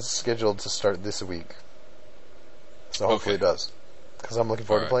now, it's scheduled to start this week. So hopefully it does, because I'm looking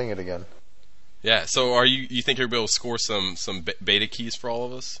forward to playing it again. Yeah. So you think you'll be able to score some beta keys for all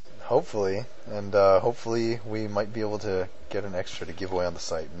of us? Hopefully, and hopefully we might be able to get an extra to give away on the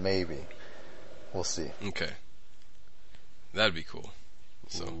site. Maybe. We'll see. Okay. That'd be cool.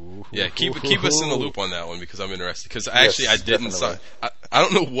 So yeah, keep us in the loop on that one, because I'm interested. Because actually, I didn't sign. I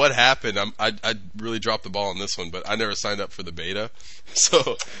don't know what happened. I really dropped the ball on this one, but I never signed up for the beta.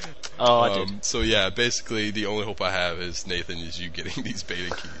 So I did. So yeah, basically the only hope I have is Nathan is you getting these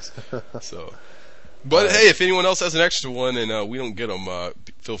beta keys. So. But hey, if anyone else has an extra one and we don't get them,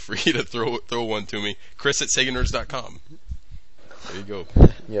 feel free to throw one to me. Chris at SegaNerds.com. There you go.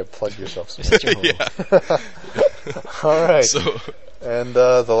 Yeah, plug yourself. Yeah. All right. So, and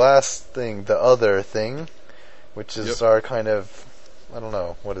the last thing, the other thing, which is our kind of, I don't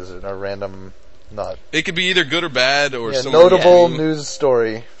know, what is it? Our random, not. It could be either good or bad, or some notable news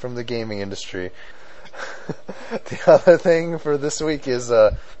story from the gaming industry. The other thing for this week is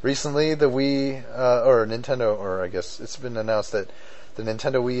recently the Wii, or Nintendo, or I guess it's been announced that the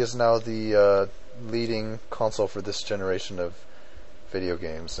Nintendo Wii is now the leading console for this generation of video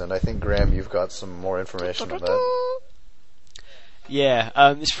games. And I think, Graham, you've got some more information on that. Yeah,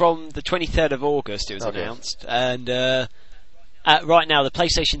 it's from the 23rd of August it was announced. And right now the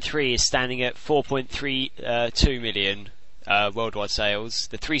PlayStation 3 is standing at 4.32 million worldwide sales.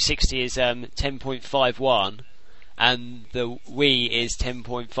 The 360 is 10.51, and the Wii is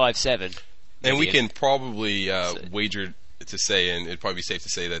 10.57. And we can probably wager to say, and it'd probably be safe to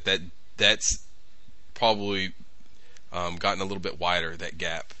say that's probably gotten a little bit wider, that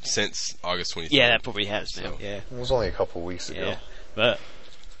gap, since August 23rd. Yeah, that probably has now. So. Yeah, it was only a couple of weeks ago.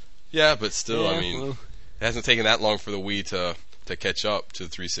 Yeah, but still, I mean, it hasn't taken that long for the Wii to catch up to the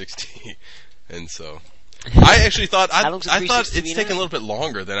 360, and so. I actually thought it's taken a little bit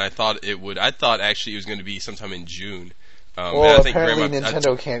longer than I thought it would. I thought actually it was going to be sometime in June. Well, I think apparently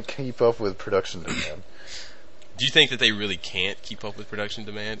Nintendo can't keep up with production demand. Do you think that they really can't keep up with production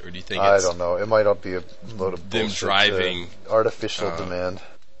demand, or do you think I don't know? It might not be a load of them driving artificial demand.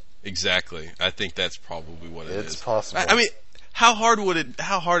 Exactly. I think that's probably what it is. It's possible. I mean, how hard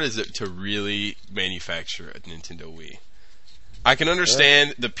is it to really manufacture a Nintendo Wii? I can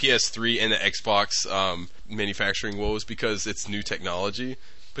understand the PS3 and the Xbox manufacturing woes because it's new technology,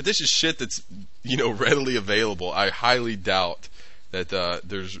 but this is shit that's readily available. I highly doubt that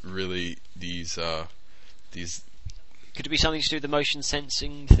there's really these. Could it be something to do with the motion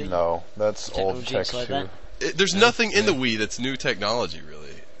sensing thing? No, that's old tech too. There's nothing in the Wii that's new technology, really.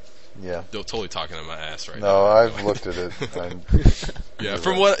 Yeah, they're totally talking on my ass right now. No, I've looked at it. Yeah,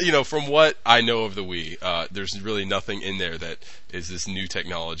 from what I know of the Wii, there's really nothing in there that is this new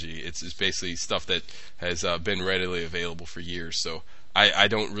technology. It's basically stuff that has been readily available for years. So I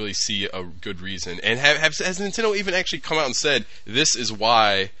don't really see a good reason. And has Nintendo even actually come out and said this is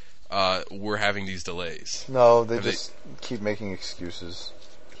why we're having these delays? No, they keep making excuses.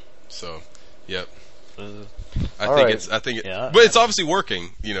 So, yep. But it's obviously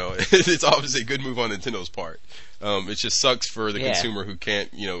working. It's obviously a good move on Nintendo's part. It just sucks for the consumer who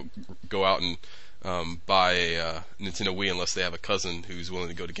can't, go out and buy a Nintendo Wii unless they have a cousin who's willing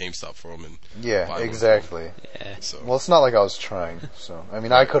to go to GameStop for them. And buy exactly. Yeah. So. Well, it's not like I was trying. So I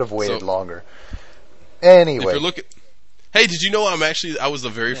mean, I could have waited longer. Anyway, if you're looking. Hey, did you know I was the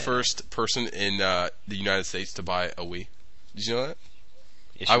very first person in the United States to buy a Wii? Did you know that?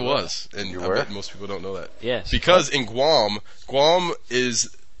 Yes, I was, and you I were? bet most people don't know that. Yes. Because in Guam is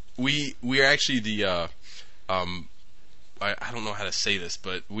we are actually the I don't know how to say this,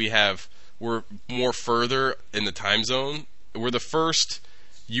 but we're more further in the time zone. We're the first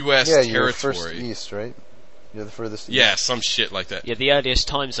U.S. territory. You're first east, right? You're the furthest east. Yeah, some shit like that. Yeah, the earliest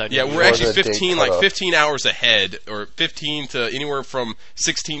time zone. Yeah, we're actually 15 hours ahead, or 15 to anywhere from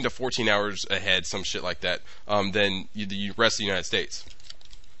 16 to 14 hours ahead, some shit like that, than the rest of the United States.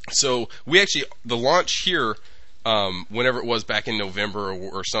 So we actually, the launch here, whenever it was back in November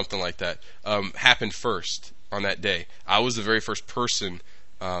or something like that, happened first on that day. I was the very first person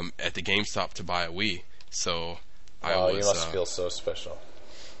at the GameStop to buy a Wii. So you must feel so special.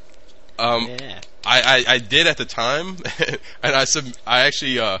 I did at the time, and I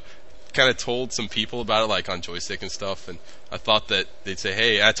actually kind of told some people about it, like on Joystick and stuff, and I thought that they'd say,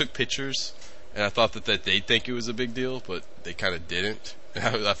 hey, I took pictures, and I thought that they'd think it was a big deal, but they kind of didn't.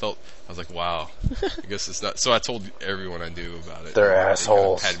 I was like, wow. I guess it's not. So I told everyone I knew about it. They're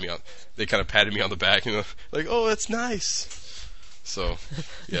assholes. They kind of patted me on the back, like, oh, that's nice. So,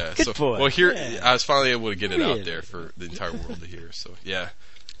 yeah. Good boy. Well, here Yeah. I was finally able to get it out Really? there for the entire world to hear. So, yeah,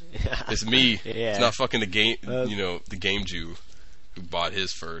 it's me. Yeah. It's not fucking the game. The game Jew who bought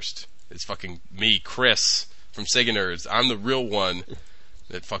his first. It's fucking me, Chris from Sega Nerds. I'm the real one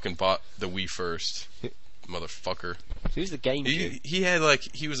that fucking bought the Wii first, motherfucker. Who's the game Jew?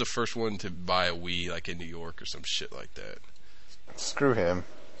 He was the first one to buy a Wii like in New York or some shit like that. Screw him.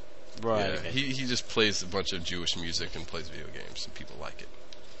 Right. Yeah, okay. he just plays a bunch of Jewish music and plays video games, and people like it.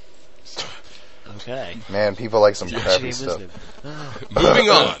 So, Okay. Man, people like some You're crappy Actually a stuff. Muslim. moving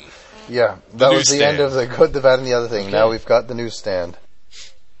on. Yeah, that was the newsstand. end of the good, the bad, and the other thing. Okay. Now we've got the newsstand.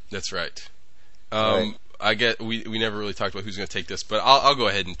 That's right. Right. I get we never really talked about who's going to take this, but I'll go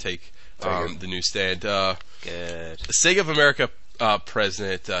ahead and take it. the newsstand. Good. Sega of America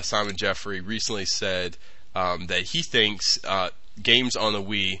president Simon Jeffrey recently said that he thinks games on the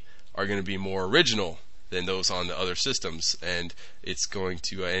Wii are going to be more original than those on the other systems, and it's going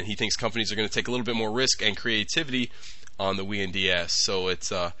to. And he thinks companies are going to take a little bit more risk and creativity on the Wii and DS. So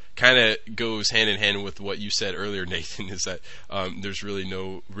it's kind of goes hand in hand with what you said earlier, Nathan. Is that there's really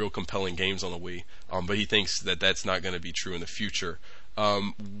no real compelling games on the Wii, but he thinks that that's not going to be true in the future.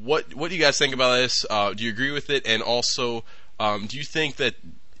 What do you guys think about this? Do you agree with it? And also, do you think that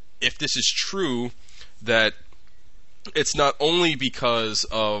if this is true, that it's not only because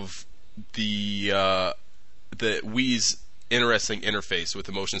of the Wii's interesting interface with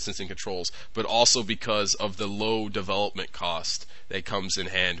the motion sensing controls, but also because of the low development cost that comes in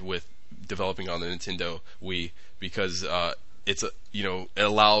hand with developing on the Nintendo Wii, because it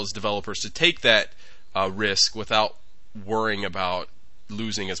allows developers to take that risk without worrying about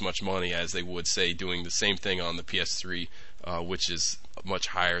losing as much money as they would, say, doing the same thing on the PS3, which is much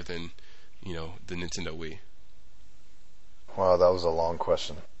higher than the Nintendo Wii. Wow, that was a long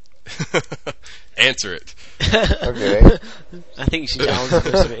question. Answer it. Okay. I think you should answer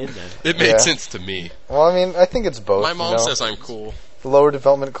most of it in there. It made Yeah. sense to me. Well, I mean, I think it's both. My mom says I'm cool. The lower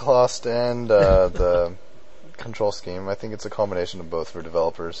development cost and the control scheme. I think it's a combination of both for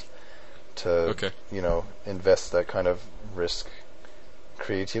developers to, invest that kind of risk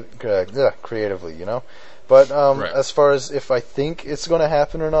creatively, But Right. as far as if I think it's going to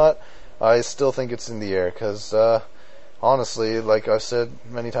happen or not, I still think it's in the air because, honestly, like I've said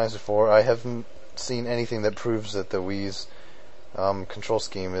many times before, I haven't seen anything that proves that the Wii's control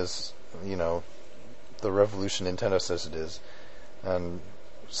scheme is, the revolution Nintendo says it is. And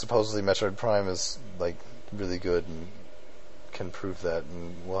supposedly Metroid Prime is like really good and can prove that,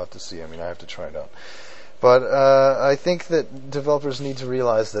 and we'll have to see. I mean, I have to try it out. But I think that developers need to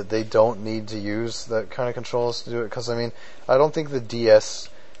realize that they don't need to use that kind of controls to do it, because I mean, I don't think the DS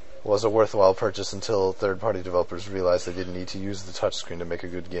was a worthwhile purchase until third-party developers realized they didn't need to use the touchscreen to make a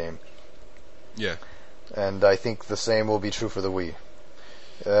good game. Yeah. And I think the same will be true for the Wii.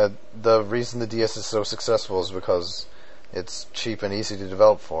 The reason the DS is so successful is because it's cheap and easy to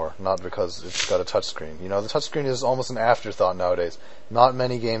develop for, not because it's got a touchscreen. The touchscreen is almost an afterthought nowadays. Not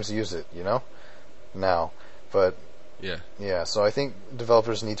many games use it, now. But, yeah, so I think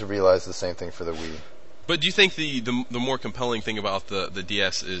developers need to realize the same thing for the Wii. But do you think the more compelling thing about the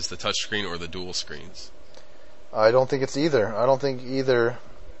DS is the touchscreen or the dual screens? I don't think it's either. I don't think either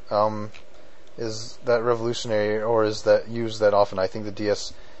is that revolutionary or is that used that often. I think the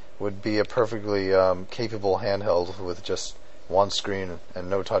DS would be a perfectly capable handheld with just one screen and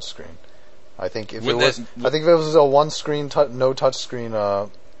no touchscreen. I think if it was a one screen no touchscreen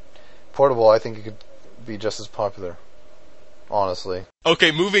portable, I think it could be just as popular. Honestly.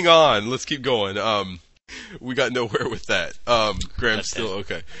 Okay, moving on. Let's keep going. We got nowhere with that. Graham's still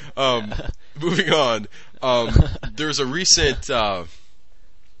okay. Moving on. There's a recent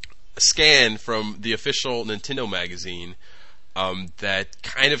scan from the official Nintendo magazine that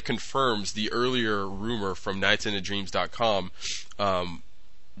kind of confirms the earlier rumor from NintendoDreams.com,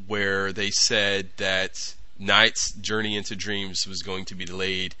 where they said that Knight's Journey into Dreams was going to be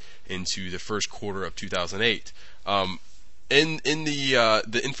delayed into the first quarter of 2008. In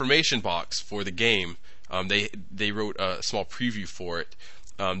the information box for the game, they wrote a small preview for it.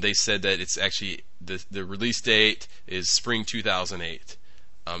 They said that it's actually the release date is spring 2008.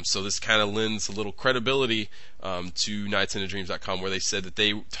 So this kind of lends a little credibility to NintendoDreams.com, where they said that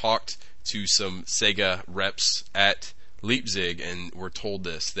they talked to some Sega reps at Leipzig and were told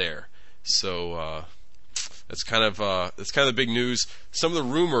this there. So that's kind of the big news. Some of the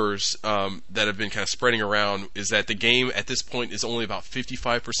rumors that have been kind of spreading around is that the game at this point is only about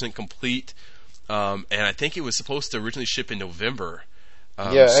 55% complete, and I think it was supposed to originally ship in November.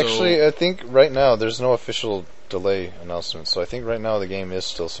 Actually, I think right now there's no official delay announcement, so I think right now the game is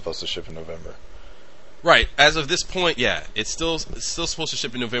still supposed to ship in November. Right. As of this point, yeah, it's still supposed to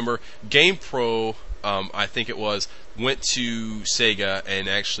ship in November. GamePro, I think it was, went to Sega and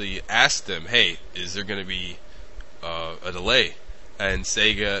actually asked them, "Hey, is there going to be a delay?" And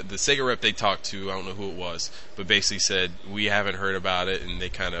the Sega rep they talked to, I don't know who it was, but basically said, "We haven't heard about it," and they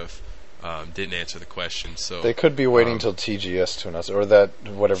kind of didn't answer the question. So they could be waiting till TGS to announce it, or that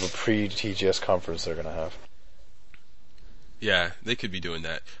whatever pre-TGS conference they're going to have. Yeah, they could be doing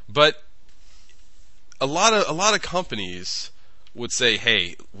that, but a lot of companies would say,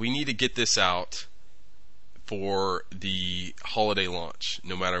 "Hey, we need to get this out for the holiday launch,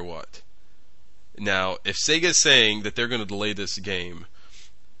 no matter what." Now, if Sega's saying that they're going to delay this game,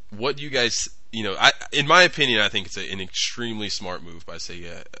 what do you guys, in my opinion, I think it's an extremely smart move by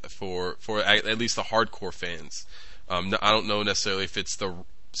Sega for at least the hardcore fans. I don't know necessarily if it's the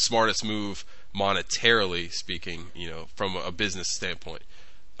smartest move monetarily speaking, from a business standpoint.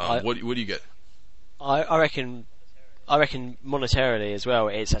 What do you get? I reckon monetarily as well,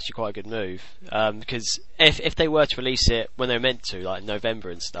 it's actually quite a good move. Because if they were to release it when they're meant to, like November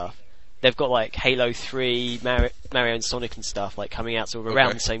and stuff, they've got like Halo 3, Mario and Sonic and stuff like coming out sort of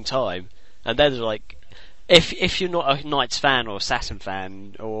around the same time, and they're like, if you're not a Knights fan or a Saturn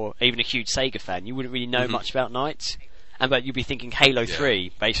fan or even a huge Sega fan, you wouldn't really know much about Knights, but you'd be thinking Halo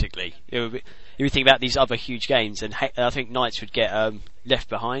 3 basically. You'd be thinking about these other huge games, and I think Knights would get left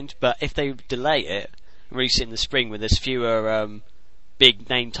behind. But if they delay it and release it in the spring when there's fewer big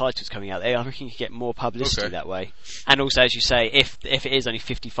name titles coming out there, I reckon you could get more publicity that way. And also, as you say, if it is only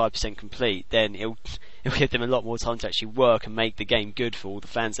 55% complete, then it'll give them a lot more time to actually work and make the game good for all the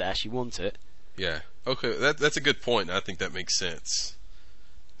fans that actually want it. Yeah. Okay, that's a good point. I think that makes sense.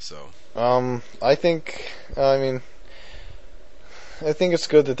 So. I think it's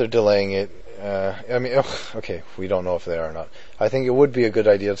good that they're delaying it. Okay, we don't know if they are or not. I think it would be a good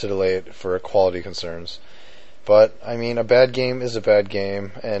idea to delay it for quality concerns. But, a bad game is a bad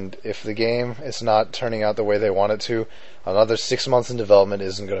game, and if the game is not turning out the way they want it to, another 6 months in development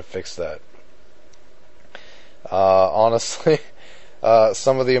isn't going to fix that. Honestly,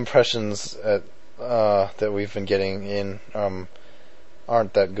 some of the impressions that we've been getting in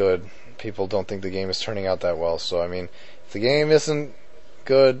aren't that good. People don't think the game is turning out that well, so, if the game isn't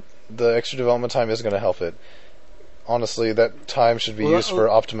good, the extra development time isn't going to help it. Honestly, that time should be used for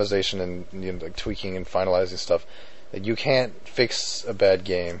optimization and like tweaking and finalizing stuff. Like, you can't fix a bad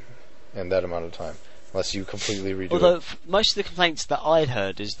game in that amount of time unless you completely redo it. Most of the complaints that I'd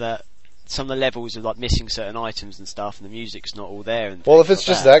heard is that some of the levels are like missing certain items and stuff, and the music's not all there. And well, if it's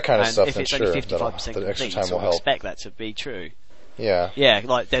just that kind of stuff, if then it's sure, only 55% the extra complete, time so will I help. expect that to be true. Yeah. Yeah,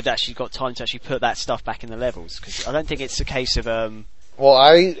 like they've actually got time to actually put that stuff back in the levels, because I don't think it's a case of Well,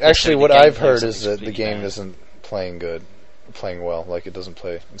 what I've heard is that the game bad. isn't playing well. Like, it doesn't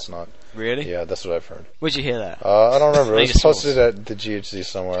play. It's not. Really? Yeah, that's what I've heard. Where'd you hear that? I don't remember. It Need was a source. posted at the GHC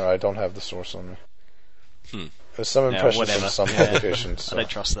somewhere. I don't have the source on me. There's some impressions from some publications. So. I don't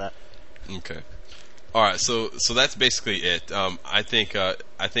trust that. Okay. All right. So that's basically it. I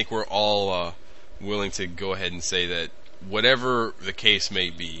think we're all willing to go ahead and say that whatever the case may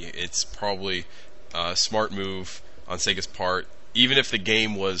be, it's probably a smart move on Sega's part, even if the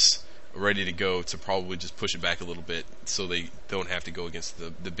game was ready to go, to probably just push it back a little bit so they don't have to go against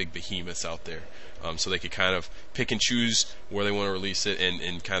the big behemoths out there. So they could kind of pick and choose where they want to release it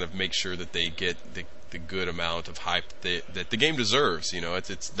and kind of make sure that they get the good amount of hype that the game deserves.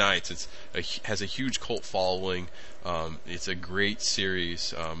 It's nice. Has a huge cult following. It's a great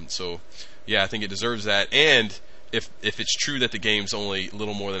series. So yeah, I think it deserves that. And if it's true that the game's only a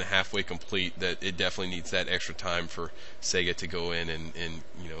little more than halfway complete, that it definitely needs that extra time for Sega to go in and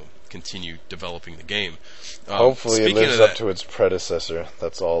continue developing the game. Hopefully it lives up to its predecessor.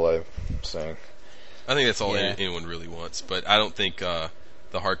 That's all I'm saying. I think that's all anyone really wants, but I don't think the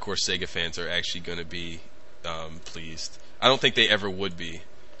hardcore Sega fans are actually going to be pleased. I don't think they ever would be.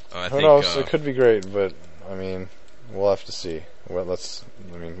 Who knows? It could be great, but we'll have to see. Well,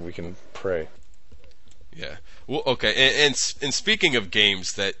 we can pray. Yeah. Well, okay. And speaking of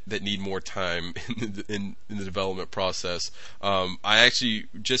games that need more time in the development process, I actually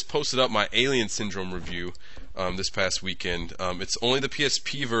just posted up my Alien Syndrome review this past weekend. It's only the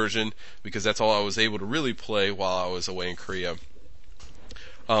PSP version because that's all I was able to really play while I was away in Korea.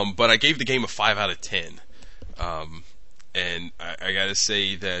 But I gave the game a 5 out of 10. And I gotta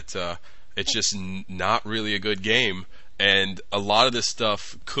say that it's just not really a good game. And a lot of this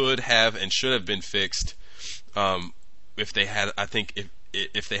stuff could have and should have been fixed if they had, I think,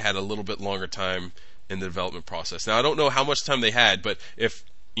 if they had a little bit longer time in the development process. Now I don't know how much time they had, but if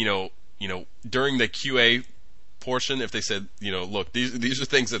during the QA portion, if they said, look, these are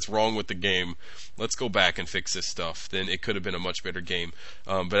things that's wrong with the game, let's go back and fix this stuff, then it could have been a much better game.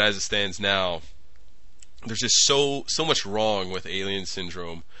 But as it stands now, there's just so much wrong with Alien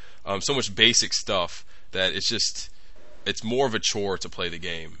Syndrome, so much basic stuff that it's more of a chore to play the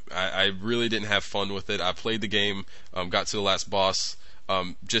game. I really didn't have fun with it. I played the game, got to the last boss,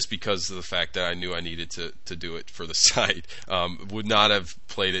 just because of the fact that I knew I needed to do it for the site. Would not have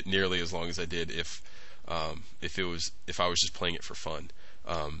played it nearly as long as I did if I was just playing it for fun.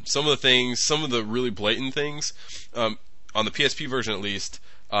 Some of the really blatant things, on the PSP version at least,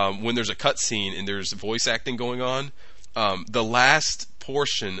 when there's a cutscene and there's voice acting going on, the last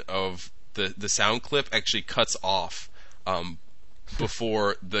portion of the sound clip actually cuts off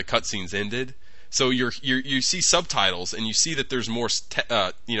before the cutscene's ended. So you see subtitles and you see that there's more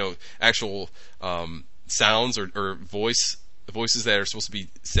actual sounds or voices that are supposed to be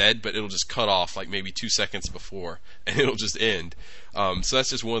said, but it'll just cut off like maybe 2 seconds before, and it'll just end. So that's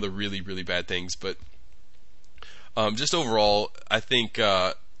just one of the really, really bad things. But just overall, I think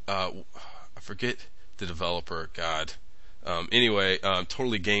I forget the developer. God. Anyway,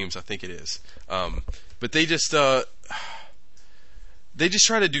 Totally Games, I think it is. But they just try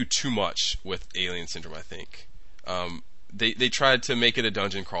to do too much with Alien Syndrome, I think. They tried to make it a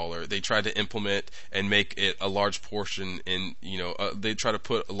dungeon crawler. They tried to implement and make it a large portion in, they try to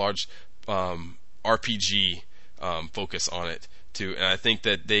put a large RPG focus on it too. And I think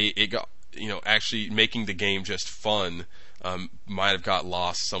that actually making the game just fun might have got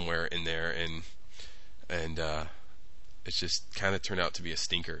lost somewhere in there, and it's just kind of turned out to be a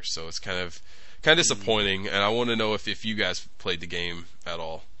stinker. So it's kind of disappointing, and I want to know if you guys played the game at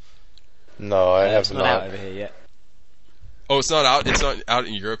all. No, I have It's not out over here yet. Oh, it's not out? It's not out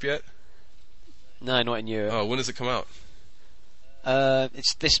in Europe yet? No, not in Europe. Oh, when does it come out?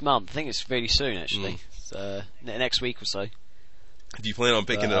 It's this month. I think it's really soon, actually. It's, next week or so. Do you plan on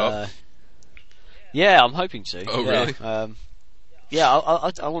picking it up? Yeah, I'm hoping to. Oh, yeah. really?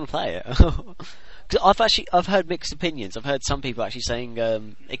 I want to play it. 'Cause I've heard mixed opinions. I've heard some people actually saying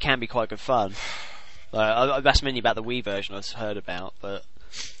it can be quite good fun. That's mainly about the Wii version I've heard about. But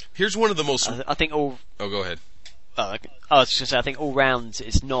here's one of the most. I think all. Oh, go ahead. I was just gonna say, I think all round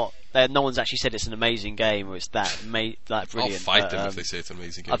it's not. No one's actually said it's an amazing game or it's that brilliant. I'll fight them if they say it's an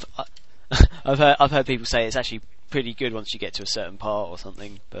amazing game. I've heard people say it's actually pretty good once you get to a certain part or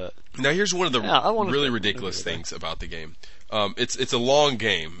something. But now here's one of the really ridiculous things about the game. It's a long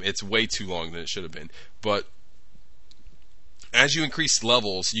game. It's way too long than it should have been. But as you increase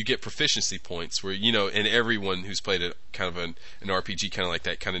levels, you get proficiency points where, and everyone who's played kind of an RPG kind of like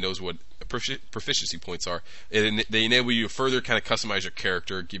that kind of knows what proficiency points are. And they enable you to further kind of customize your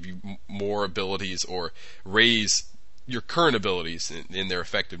character, give you more abilities, or raise your current abilities in their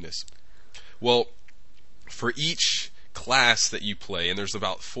effectiveness. Well, for each class that you play, and there's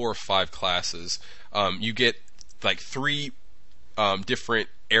about 4 or 5 classes, you get like 3 different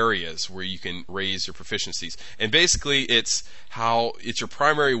areas where you can raise your proficiencies. And basically it's your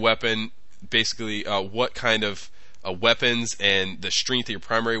primary weapon, basically what kind of weapons and the strength of your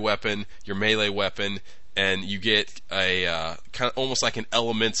primary weapon, your melee weapon, and you get a kind of almost like an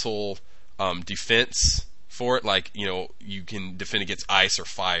elemental defense for it, like you can defend against ice or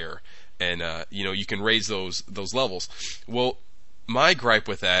fire, and you can raise those levels. Well, my gripe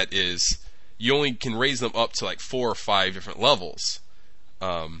with that is you only can raise them up to like 4 or 5 different levels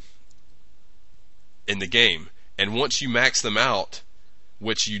in the game, and once you max them out,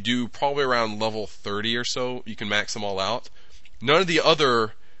 which you do probably around level 30 or so, you can max them all out. None of the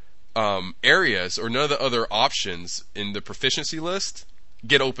other areas or none of the other options in the proficiency list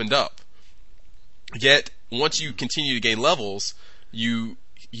get opened up. Yet, once you continue to gain levels, you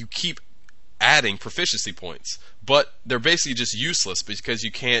keep adding proficiency points, but they're basically just useless because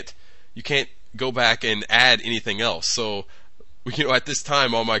you can't go back and add anything else. So, at this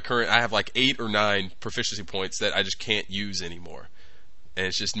time on my current, I have like 8 or 9 proficiency points that I just can't use anymore. And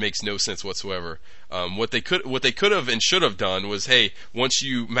it just makes no sense whatsoever. What they could have and should have done was, hey, once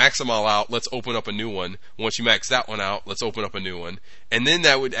you max them all out, let's open up a new one. Once you max that one out, let's open up a new one. And then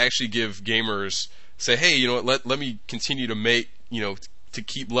that would actually give gamers, say, hey, you know what, let me continue to make, to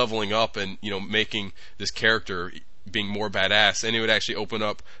keep leveling up and, making this character being more badass. And it would actually open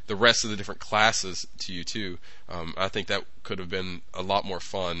up the rest of the different classes to you too. I think that could have been a lot more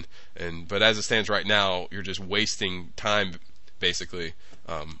fun. But as it stands right now, you're just wasting time basically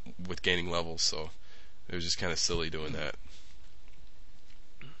with gaining levels, so it was just kind of silly doing that.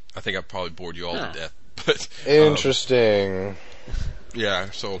 I think I probably bored you all to death, but interesting. Yeah,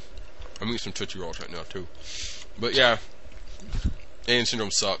 so I'm eating some Tootsie Rolls right now too. But yeah, Alien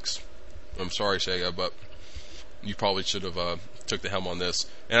Syndrome sucks. I'm sorry, Sega, but you probably should have took the helm on this.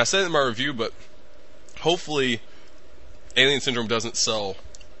 And I said it in my review, but hopefully Alien Syndrome doesn't sell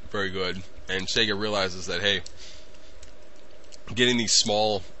very good, and Sega realizes that, hey, getting these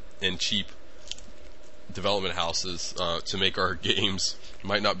small and cheap development houses to make our games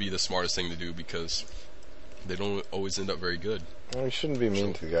might not be the smartest thing to do, because they don't always end up very good. Well, you shouldn't be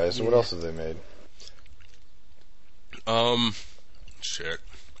mean to the guys. So what else have they made? Shit.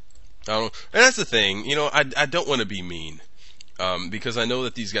 I don't know. And that's the thing, you know, I don't want to be mean, because I know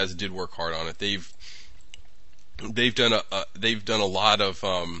that these guys did work hard on it. They've done a lot of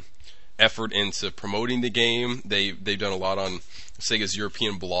effort into promoting the game. They've done a lot on Sega's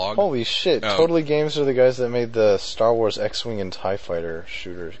European blog. Holy shit! Totally Games are the guys that made the Star Wars X-Wing and TIE Fighter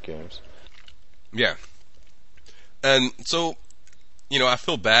shooter games. Yeah. And so, you know, I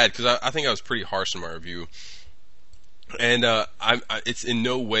feel bad because I think I was pretty harsh in my review. And it's in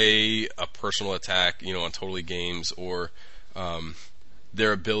no way a personal attack, you know, on Totally Games or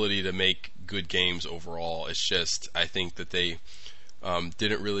their ability to make good games overall. It's just, I think that they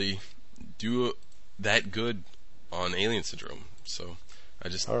didn't really do that good on Alien Syndrome. So I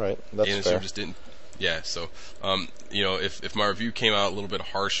just, all right, that's Alien fair. Syndrome just didn't. Yeah, so you know, if my review came out a little bit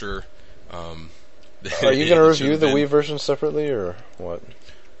harsher, are you going to review the Wii version separately or what?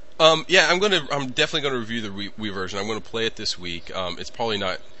 Yeah, I'm definitely gonna review the Wii version. I'm gonna play it this week. It's probably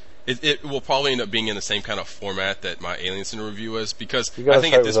not. It will probably end up being in the same kind of format that my Alien Syndrome review was, because you gotta I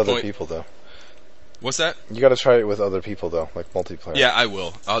think try at it this with point. Other people though. What's that? You gotta try it with other people though, like multiplayer. Yeah, I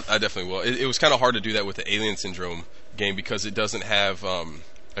will. I definitely will. It was kind of hard to do that with the Alien Syndrome game because it doesn't have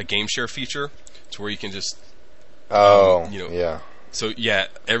a game share feature, to where you can just. You know. Yeah. So yeah,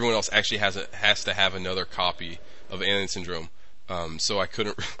 everyone else actually has to have another copy of Alien Syndrome. So I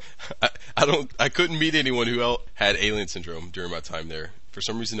couldn't, I couldn't meet anyone who had Alien Syndrome during my time there. For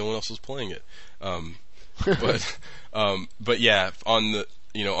some reason, no one else was playing it. But yeah, on the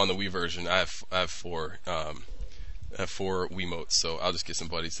Wii version, I have four Wiimotes. So I'll just get some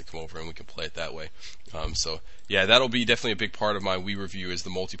buddies to come over and we can play it that way. So yeah, that'll be definitely a big part of my Wii review, is the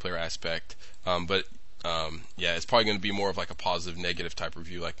multiplayer aspect. But yeah, it's probably going to be more of like a positive, negative type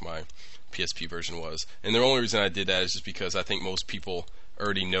review, like my PSP version was. And the only reason I did that is just because I think most people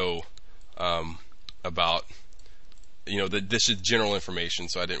already know about, you know, this is general information,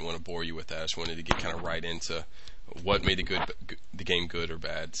 so I didn't want to bore you with that. I just wanted to get kind of right into what made the game good or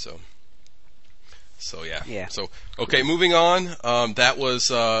bad. So yeah. Yeah. So okay, moving on. That was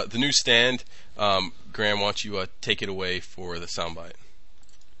the new stand. Graham, why don't you take it away for the soundbite?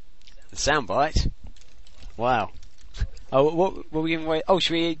 The soundbite? Wow. Oh, what were we giving away? Oh,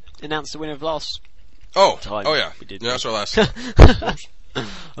 should we announce the winner of last time? Oh yeah. We did. Yeah, that's our last time.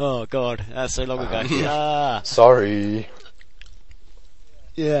 Oh God, that's so long ago. Sorry.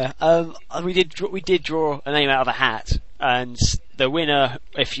 Yeah. We did draw a name out of a hat, and the winner,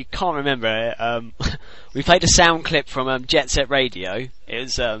 if you can't remember it, we played a sound clip from Jet Set Radio. It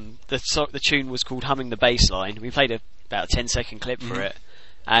was the tune was called "Humming the Bassline." We played about a 10-second clip for it.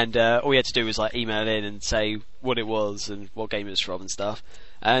 And all we had to do was like email in and say what it was and what game it was from and stuff.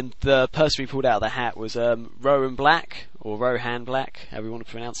 And the person we pulled out of the hat was Rohan Black, or Rohan Black, however you want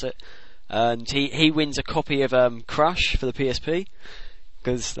to pronounce it. And he wins a copy of Crush for the PSP,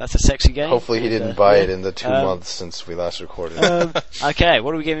 because that's a sexy game. Hopefully he didn't buy it in the 2 months since we last recorded. Okay,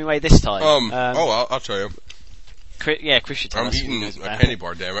 what are we giving away this time? I'll tell you. Chris should tell I'm us. eating a candy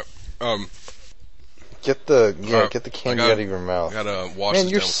bar, damn it. Get the candy out of your mouth. I gotta wash Man,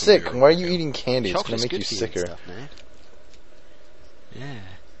 this you're down with some sick. beer. Why are you eating candy? It's gonna Chocolate's make you good for sicker. and stuff, man. Yeah.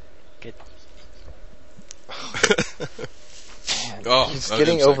 Good. He's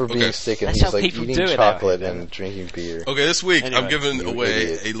getting over being sick, and That's he's how like people eating do it chocolate out here, and drinking beer. Okay, this week Anyway, I'm giving you away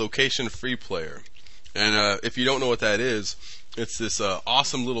idiot. a location-free player. And if you don't know what that is, it's this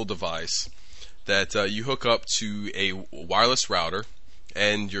awesome little device that you hook up to a wireless router,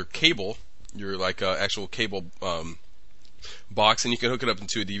 and your cable, your like actual cable box, and you can hook it up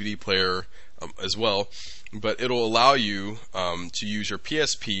into a DVD player as well. But it'll allow you to use your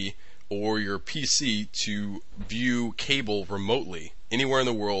PSP or your PC to view cable remotely anywhere in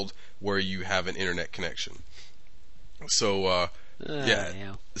the world where you have an internet connection. So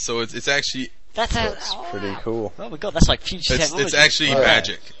yeah, so it's actually That's pretty cool. Oh my God, that's like future technology. it's actually Right.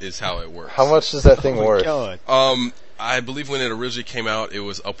 magic is how it works. How much is that thing worth? God. I believe when it originally came out, it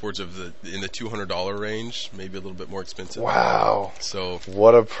was upwards of in the $200 range, maybe a little bit more expensive. Wow. So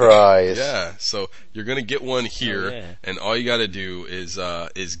What a prize. yeah, so you're gonna get one here, and all you got to do is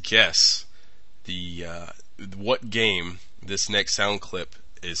guess the what game this next sound clip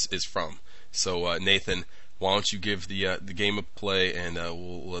is from. So Nathan, why don't you give the game a play, and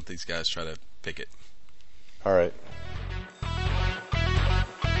we'll let these guys try to pick it. All right.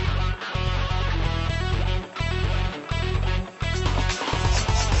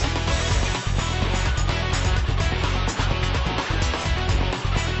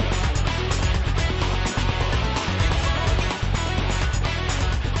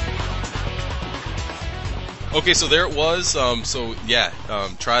 Okay, so there it was. Try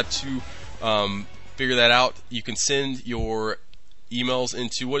to figure that out. You can send your emails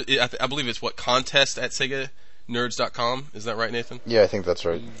into I believe it's contest@seganerds.com. Is that right, Nathan? Yeah, I think that's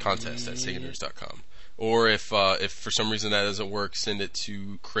right. Contest@seganerds.com. Or if for some reason that doesn't work, send it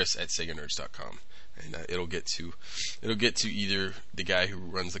to Chris@seganerds.com, and it'll get to either the guy who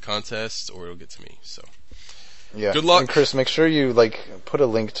runs the contest or it'll get to me. So. Yeah. Good luck. And Chris, make sure you put a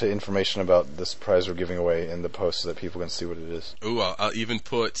link to information about this prize we're giving away in the post so that people can see what it is. Ooh, I'll even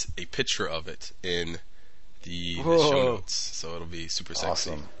put a picture of it in the show notes, so it'll be super sexy.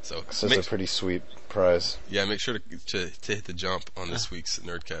 Awesome. So this is a pretty sweet prize. Yeah, make sure to hit the jump on this week's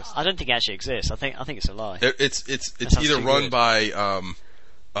Nerdcast. I don't think it actually exists. I think it's a lie. It's either run by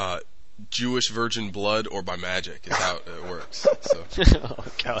Jewish virgin blood or by magic is how it works. So, Oh,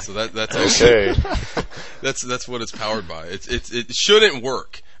 God. so that's Okay. that's what it's powered by. It shouldn't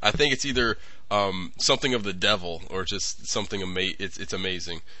work. I think it's either something of the devil or just something it's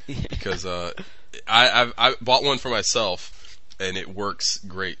amazing because I bought one for myself and it works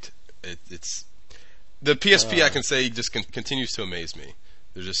great. It's the PSP I can say just continues to amaze me.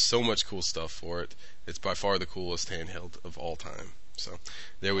 There's just so much cool stuff for it. It's by far the coolest handheld of all time. So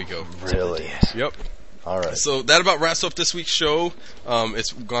there we go. Really? Yep. All right. So that about wraps up this week's show.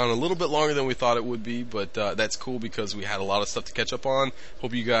 It's gone a little bit longer than we thought it would be, but that's cool because we had a lot of stuff to catch up on.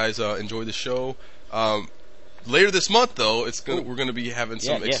 Hope you guys enjoy the show. Later this month, though, we're going to be having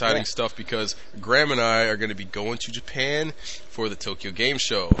some exciting stuff because Graham and I are going to be going to Japan for the Tokyo Game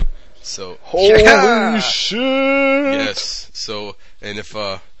Show. So holy shit! Yes. So, and if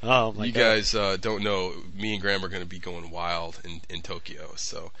you guys don't know, me and Graham are going to be going wild in Tokyo.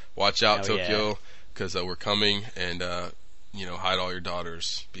 So watch out, Tokyo, because we're coming, and hide all your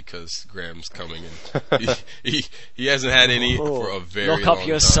daughters because Graham's coming, and he hasn't had any for a very long time. Lock up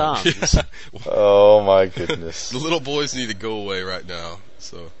your sons. Oh my goodness! The little boys need to go away right now.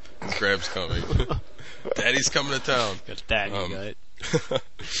 So Graham's coming. Daddy's coming to town. Got Daddy,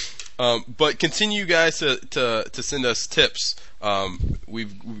 but continue, guys, to send us tips.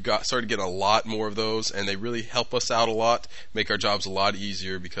 We've started getting a lot more of those, and they really help us out a lot, make our jobs a lot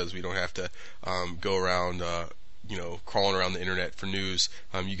easier because we don't have to go around, crawling around the internet for news.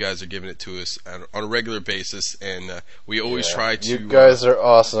 You guys are giving it to us on a regular basis, and we always try to. You guys are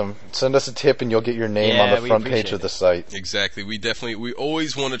awesome. Send us a tip, and you'll get your name on the front page of the site. Exactly. We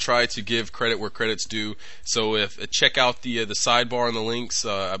always want to try to give credit where credit's due. So if check out the sidebar and the links.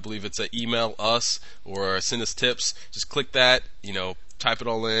 I believe it's email us or send us tips. Just click that. Type it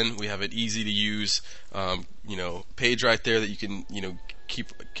all in. We have an easy to use page right there that you can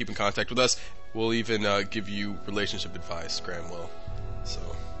keep in contact with us. We'll even give you relationship advice, Graham will. So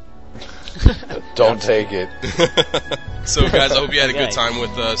don't take it. So, guys, I hope you had a good time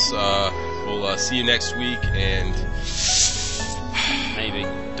with us. We'll see you next week, and maybe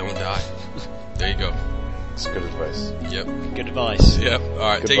don't die. There you go. It's good advice. Yep. Good advice. Yep. All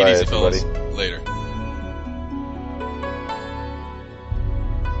right. Goodbye, take it easy, everybody. fellas. Later.